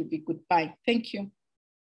sure it will be good. Bye. Thank you.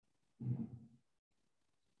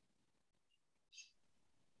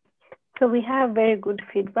 So we have very good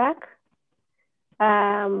feedback.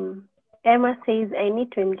 Emma says, I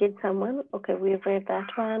need to engage someone. Okay, we've read that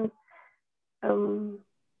one.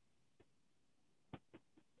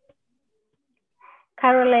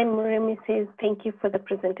 Caroline Muremi says, thank you for the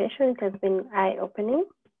presentation. It has been eye-opening.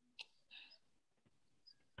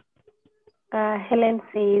 Helen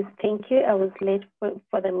says, thank you. I was late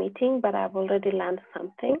for the meeting, but I've already learned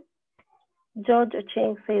something. George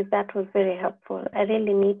Ocheng says, that was very helpful. I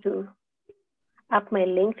really need to up my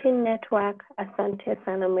LinkedIn network. Asante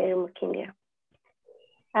sana, Mary Mukindia.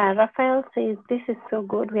 Raphael says, this is so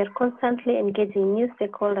good. We are constantly engaging new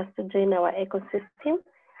stakeholders to join our ecosystem,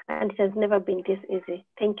 and it has never been this easy.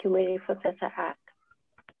 Thank you, Mary, for such a hack.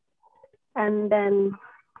 And then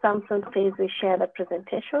Samson says we share the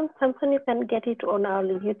presentation. Samson, you can get it on our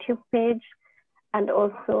YouTube page and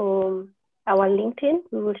also our LinkedIn.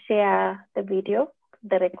 We will share the video,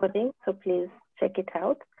 the recording, so please check it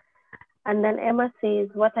out. And then Emma says,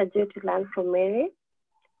 what a joy to learn from Mary.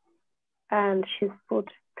 And she's put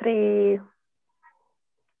 3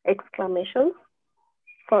 exclamations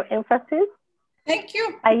for emphasis. Thank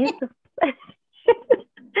you. I used to,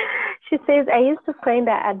 she says, I used to find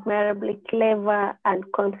her admirably clever and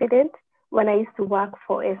confident when I used to work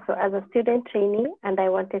for ESO as a student trainee, and I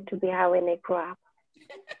wanted to be her when I grew up.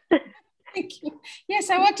 Thank you. Yes,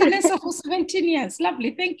 I worked in ESO for 17 years.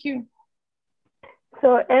 Lovely. Thank you.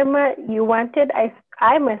 So Emma, you wanted,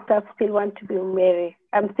 I myself still want to be Mary.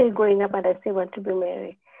 I'm still growing up and I still want to be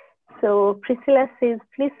Mary. So Priscilla says,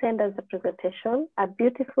 please send us a presentation, a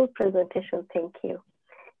beautiful presentation. Thank you.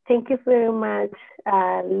 Thank you very much.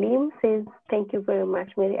 Lim says, thank you very much,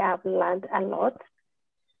 Mary. I've learned a lot.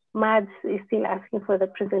 Mads is still asking for the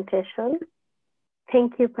presentation.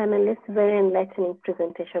 Thank you, panelists. Very enlightening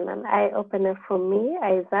presentation. An eye-opener from me,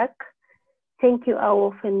 Isaac. Thank you. How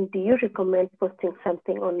often do you recommend posting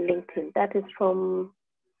something on LinkedIn? That is from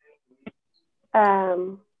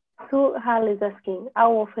Sue Hall is asking,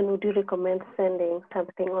 how often would you recommend sending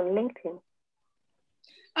something on LinkedIn?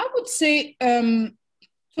 I would say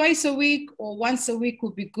twice a week or once a week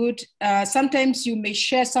would be good. Sometimes you may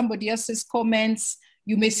share somebody else's comments.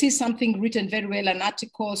 You may see something written very well, an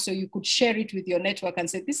article, so you could share it with your network and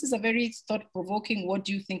say, this is a very thought-provoking. What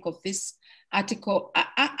do you think of this article?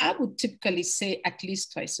 I would typically say at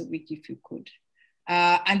least twice a week if you could.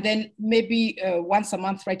 And then maybe once a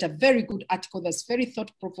month, write a very good article that's very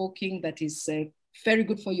thought-provoking, that is very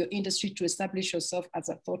good for your industry to establish yourself as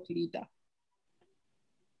a thought leader.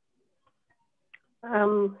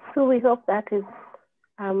 So we hope that is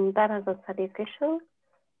that has answered your question.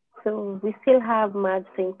 So we still have Marge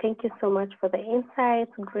saying, thank you so much for the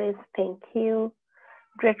insights. Grace, thank you.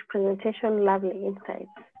 Great presentation, lovely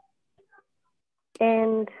insights.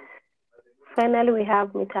 And finally, we have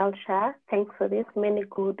Mital Shah. Thanks for this, many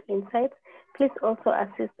good insights. Please also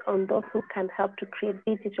assist on those who can help to create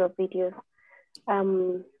digital videos.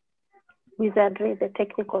 Wizardry, the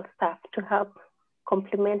technical staff, to help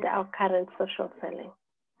complement our current social selling.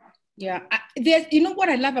 Yeah, you know what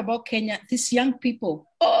I love about Kenya? These young people,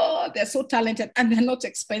 oh, they're so talented and they're not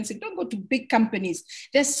expensive. Don't go to big companies.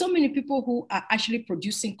 There's so many people who are actually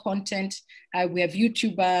producing content. We have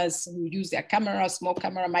YouTubers who use their camera, small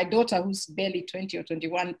camera. My daughter, who's barely 20 or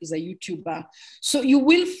 21, is a YouTuber. So you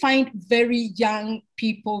will find very young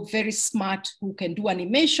people, very smart, who can do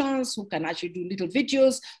animations, who can actually do little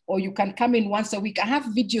videos, or you can come in once a week. I have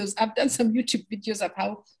videos. I've done some YouTube videos of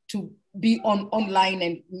how to be online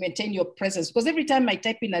and maintain your presence. Because every time I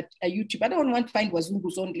type in a YouTube, I don't want to find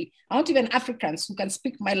Wazungus only. I want even Africans who can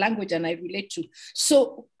speak my language and I relate to.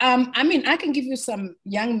 So, I mean, I can give you some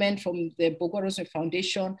young men from the Bogorosme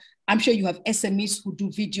Foundation. I'm sure you have SMEs who do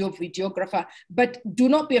videographer, but do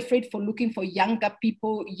not be afraid for looking for younger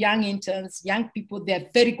people, young interns, young people. They're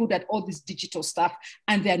very good at all this digital stuff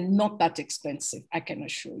and they're not that expensive, I can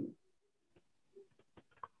assure you.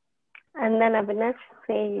 And then Avinash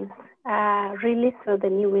says, really saw the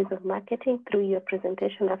new ways of marketing through your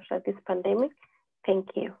presentation after this pandemic. Thank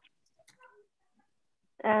you.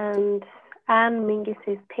 And Anne Mingi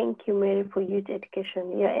says, thank you, Mary, for huge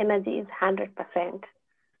education. Your energy is 100%.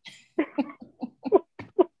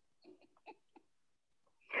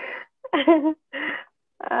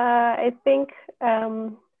 I think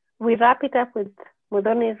we wrap it up with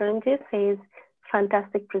Modoni Ranji says,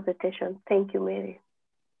 fantastic presentation. Thank you, Mary.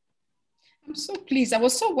 I'm so pleased. I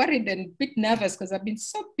was so worried and a bit nervous because I've been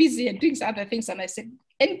so busy and doing other things. And I said,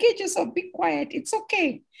 engage yourself, be quiet. It's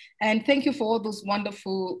okay. And thank you for all those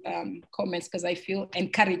wonderful comments because I feel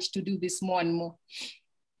encouraged to do this more and more.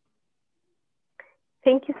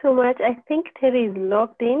 Thank you so much. I think Terry is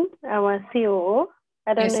logged in, our COO.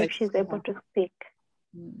 I don't know if she's able to speak.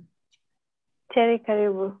 Terry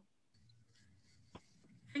Karibu.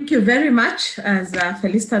 Thank you very much. As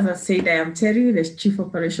Felicitas has said, I am Terry, the Chief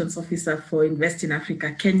Operations Officer for Invest in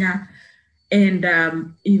Africa, Kenya. And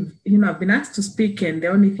I've been asked to speak, and the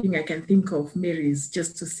only thing I can think of, Mary, is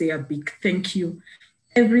just to say a big thank you.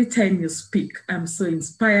 Every time you speak, I'm so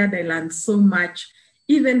inspired. I learned so much,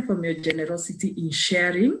 even from your generosity in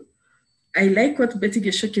sharing. I like what Betty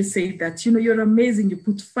Geshoke said, that, you're amazing. You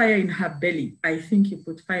put fire in her belly. I think you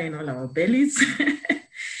put fire in all our bellies.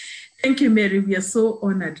 Thank you, Mary. We are so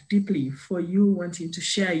honored deeply for you wanting to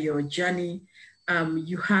share your journey.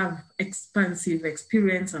 You have expansive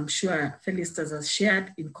experience, I'm sure Felicitas has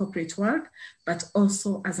shared in corporate world, but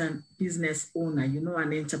also as a business owner,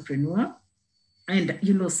 an entrepreneur. And,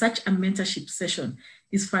 such a mentorship session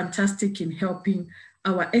is fantastic in helping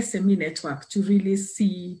our SME network to really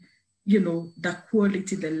see, the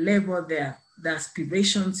quality, the level, the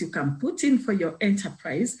aspirations you can put in for your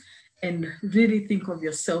enterprise, and really think of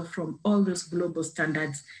yourself from all those global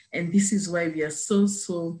standards. And this is why we are so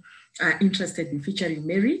interested in featuring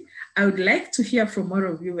Mary. I would like to hear from all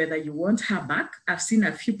of you whether you want her back. I've seen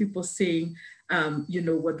a few people saying,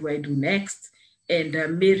 what do I do next? And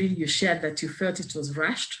Mary, you shared that you felt it was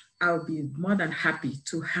rushed. I'll be more than happy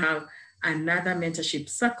to have another mentorship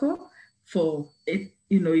circle for it,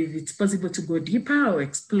 if it's possible to go deeper or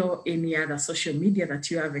explore any other social media that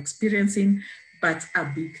you have experience in. But a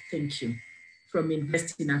big thank you from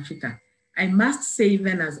Invest in Africa. I must say,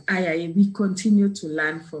 even as IIA, we continue to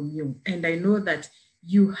learn from you. And I know that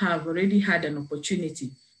you have already had an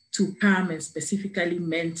opportunity to come and specifically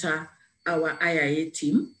mentor our IIA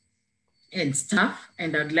team and staff.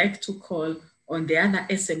 And I'd like to call on the other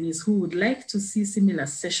SMEs who would like to see similar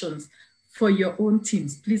sessions for your own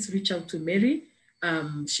teams. Please reach out to Mary.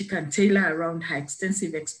 She can tailor around her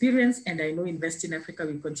extensive experience, and I know Invest in Africa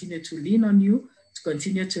will continue to lean on you to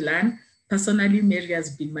continue to learn. Personally, Mary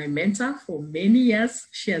has been my mentor for many years.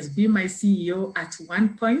 She has been my CEO at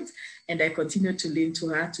one point, and I continue to lean to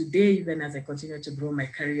her today, even as I continue to grow my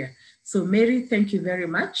career. So Mary, thank you very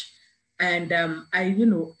much. And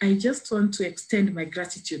I just want to extend my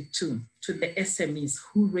gratitude to the SMEs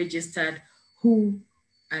who registered, who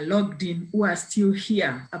logged in, who are still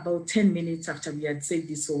here about 10 minutes after we had said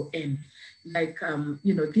this will end.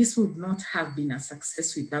 This would not have been a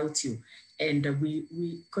success without you. And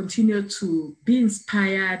we continue to be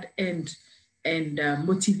inspired and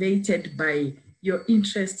motivated by your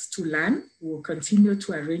interest to learn. We'll continue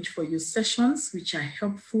to arrange for you sessions which are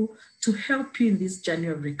helpful to help you in this journey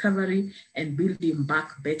of recovery and building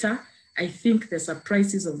back better. I think the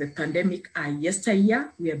surprises of the pandemic are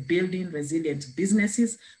yesteryear. We are building resilient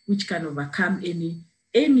businesses which can overcome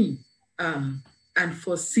any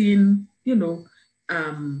unforeseen,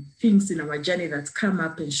 things in our journey that come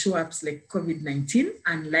up and show up like COVID-19,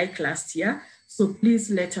 unlike last year. So please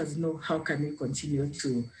let us know how can we continue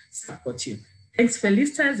to support you. Thanks,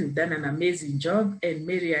 Felicitas. You've done an amazing job. And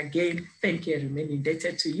Mary, again, thank you. I remain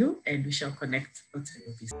indebted to you, and we shall connect outside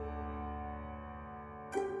of this.